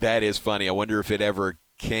 That is funny. I wonder if it ever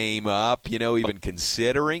came up, even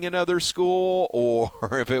considering another school, or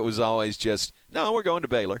if it was always just, no, we're going to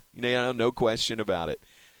Baylor. No question about it.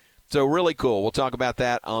 So really cool. We'll talk about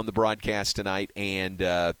that on the broadcast tonight, and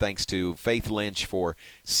thanks to Faith Lynch for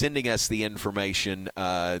sending us the information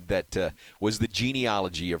that was the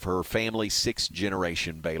genealogy of her family,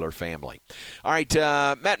 6th-generation Baylor family. All right,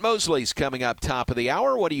 Matt Mosley's coming up top of the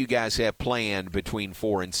hour. What do you guys have planned between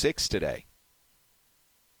 4 and 6 today?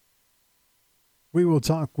 We will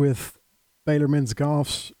talk with Baylor Men's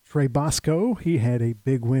Golf's Trey Bosco. He had a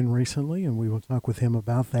big win recently, and we will talk with him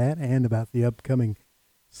about that and about the upcoming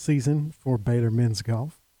season for Baylor Men's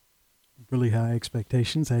Golf. Really high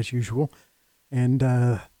expectations, as usual. And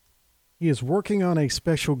he is working on a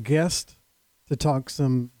special guest to talk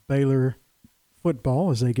some Baylor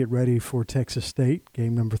football as they get ready for Texas State,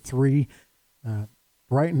 game number 3,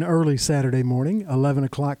 bright and early Saturday morning, 11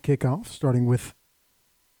 o'clock kickoff, starting with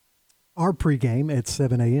our pregame at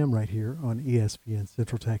 7 a.m. right here on ESPN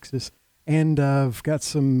Central Texas. And I've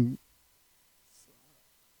got a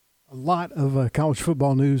lot of college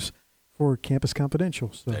football news for Campus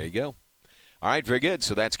Confidential. So. There you go. All right, very good.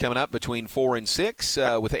 So that's coming up between 4 and 6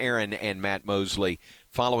 with Aaron and Matt Mosley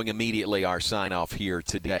following immediately our sign-off here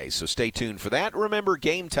today. So stay tuned for that. Remember,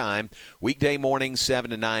 Game Time, weekday mornings,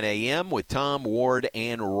 7 to 9 a.m. with Tom, Ward,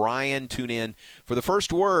 and Ryan. Tune in for the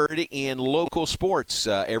first word in local sports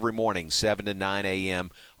every morning, 7 to 9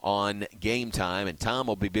 a.m. on Game Time. And Tom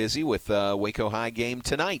will be busy with Waco High game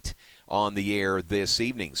tonight on the air this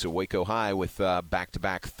evening. So Waco High with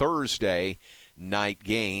back-to-back Thursday night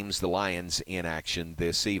games, the Lions in action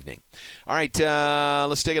this evening. All right,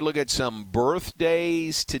 let's take a look at some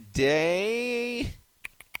birthdays today.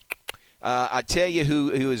 I tell you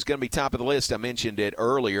who is going to be top of the list, I mentioned it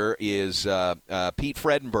earlier, is Pete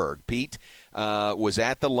Fredenberg. Pete was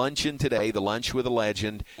at the luncheon today, the Lunch with a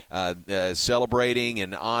Legend, celebrating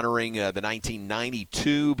and honoring the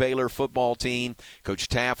 1992 Baylor football team. Coach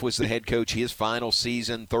Taft was the head coach. His final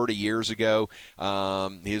season 30 years ago,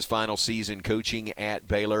 his final season coaching at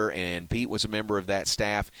Baylor, and Pete was a member of that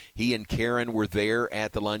staff. He and Karen were there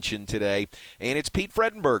at the luncheon today, and it's Pete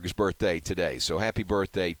Fredenberg's birthday today, so happy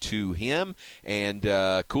birthday to him. And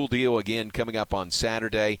cool deal again coming up on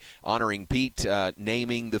Saturday, honoring Pete,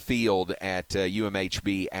 naming the field at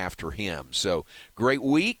UMHB after him. So great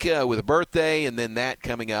week with a birthday, and then that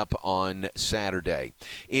coming up on Saturday.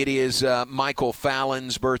 It is Michael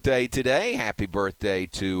Fallon's birthday today. Happy birthday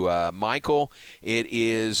to Michael. It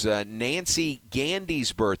is Nancy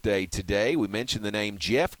Gandy's birthday today. We mentioned the name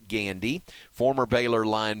Jeff Gandy, former Baylor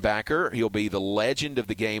linebacker. He'll be the legend of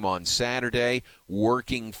the game on Saturday,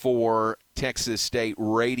 working for Texas State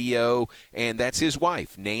Radio, and that's his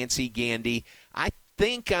wife, Nancy Gandy. I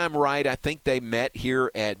think I'm right. I think they met here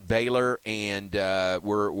at Baylor and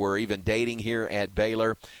were even dating here at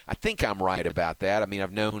Baylor. I think I'm right about that. I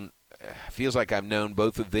mean, feels like I've known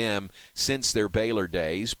both of them since their Baylor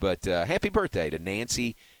days, but happy birthday to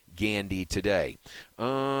Nancy Gandy today.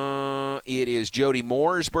 it is Jody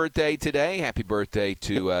Moore's birthday today. Happy birthday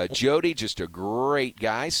to Jody. Just a great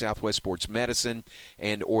guy, Southwest Sports Medicine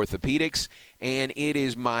and Orthopedics. And it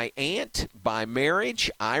is my aunt by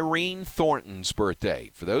marriage, Irene Thornton's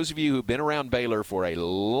birthday. For those of you who've been around Baylor for a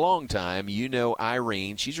long time, you know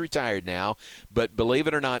Irene. She's retired now, but believe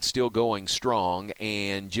it or not, still going strong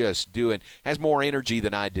and just has more energy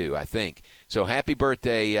than I do, I think. So happy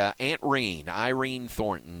birthday, Aunt Reen, Irene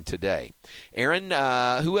Thornton today. Aaron,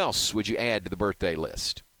 who else would you add to the birthday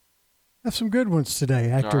list? Have some good ones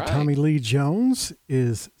today. Actor right. Tommy Lee Jones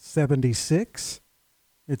is 76.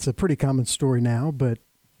 It's a pretty common story now, but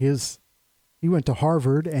he went to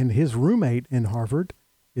Harvard, and his roommate in Harvard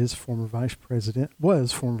was former Vice President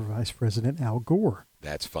Al Gore.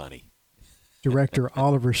 That's funny. Director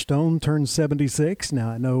Oliver Stone turned 76. Now,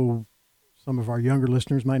 I know some of our younger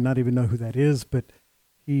listeners might not even know who that is, but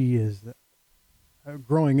he is,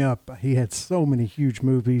 growing up, he had so many huge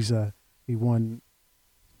movies. He won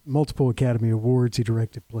multiple Academy Awards. He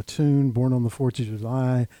directed Platoon, Born on the 4th of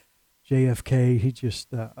July, JFK. He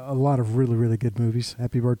just, a lot of really, really good movies.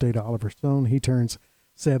 Happy birthday to Oliver Stone. He turns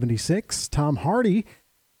 76. Tom Hardy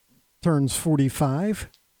turns 45.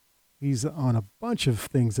 He's on a bunch of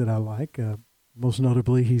things that I like. Most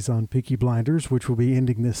notably, he's on Peaky Blinders, which will be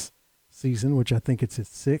ending this season, which I think it's its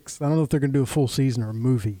 6th. I don't know if they're going to do a full season or a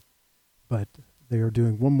movie, but they are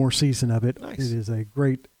doing one more season of it. Nice. It is a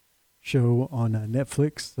great show on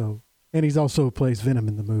Netflix. And he's also plays Venom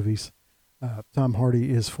in the movies. Tom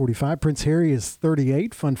Hardy is 45. Prince Harry is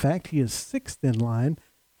 38. Fun fact, he is 6th in line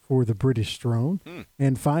for the British throne.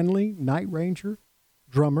 And finally, Night Ranger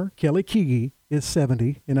drummer Kelly Keagy is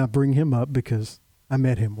 70, and I bring him up because I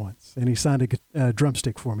met him once, and he signed a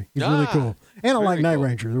drumstick for me. He's really cool. And I like Night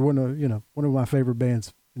Ranger. They're one of my favorite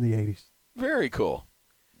bands in the 80s. Very cool.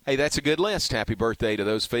 Hey, that's a good list. Happy birthday to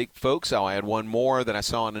those folks. I'll add one more that I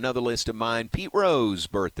saw on another list of mine. Pete Rose's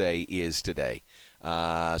birthday is today.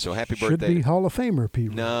 So happy birthday. Should be Hall of Famer, Pete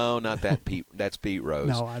Rose. No, not that Pete. That's Pete Rose.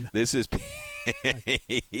 No, I know. This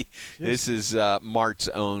is Mart's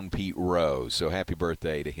own Pete Rose. So happy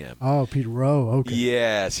birthday to him. Oh, Pete Rowe. Okay.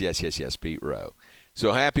 Yes, Pete Rowe.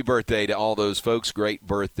 So happy birthday to all those folks. Great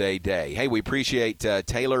birthday day. Hey, we appreciate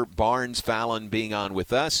Taylor Barnes Fallon being on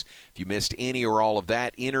with us. If you missed any or all of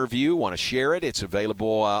that interview, want to share it, it's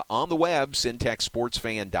available on the web,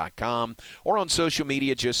 syntechsportsfan.com, or on social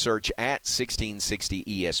media, just search at 1660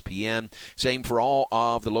 ESPN. Same for all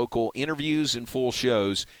of the local interviews and full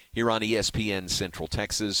shows here on ESPN Central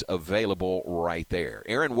Texas, available right there.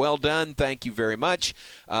 Aaron, well done. Thank you very much.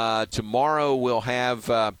 Tomorrow we'll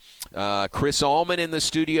have Chris Allman in the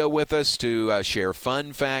studio with us to share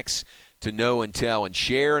fun facts to know and tell and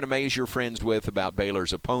share and amaze your friends with about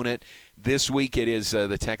Baylor's opponent. This week it is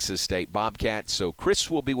the Texas State Bobcats, so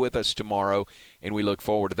Chris will be with us tomorrow, and we look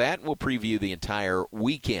forward to that, and we'll preview the entire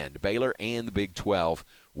weekend, Baylor and the Big 12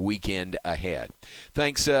 weekend ahead.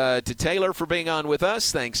 Thanks to Taylor for being on with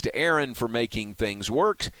us. Thanks to Aaron for making things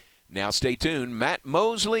work. Now stay tuned. Matt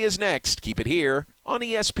Mosley is next. Keep it here on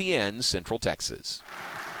ESPN Central Texas.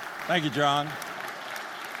 Thank you, John.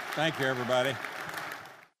 Thank you, everybody.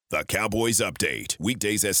 The Cowboys Update,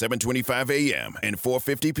 weekdays at 7:25 a.m. and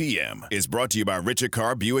 4:50 p.m. is brought to you by Richard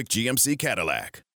Carr Buick GMC Cadillac.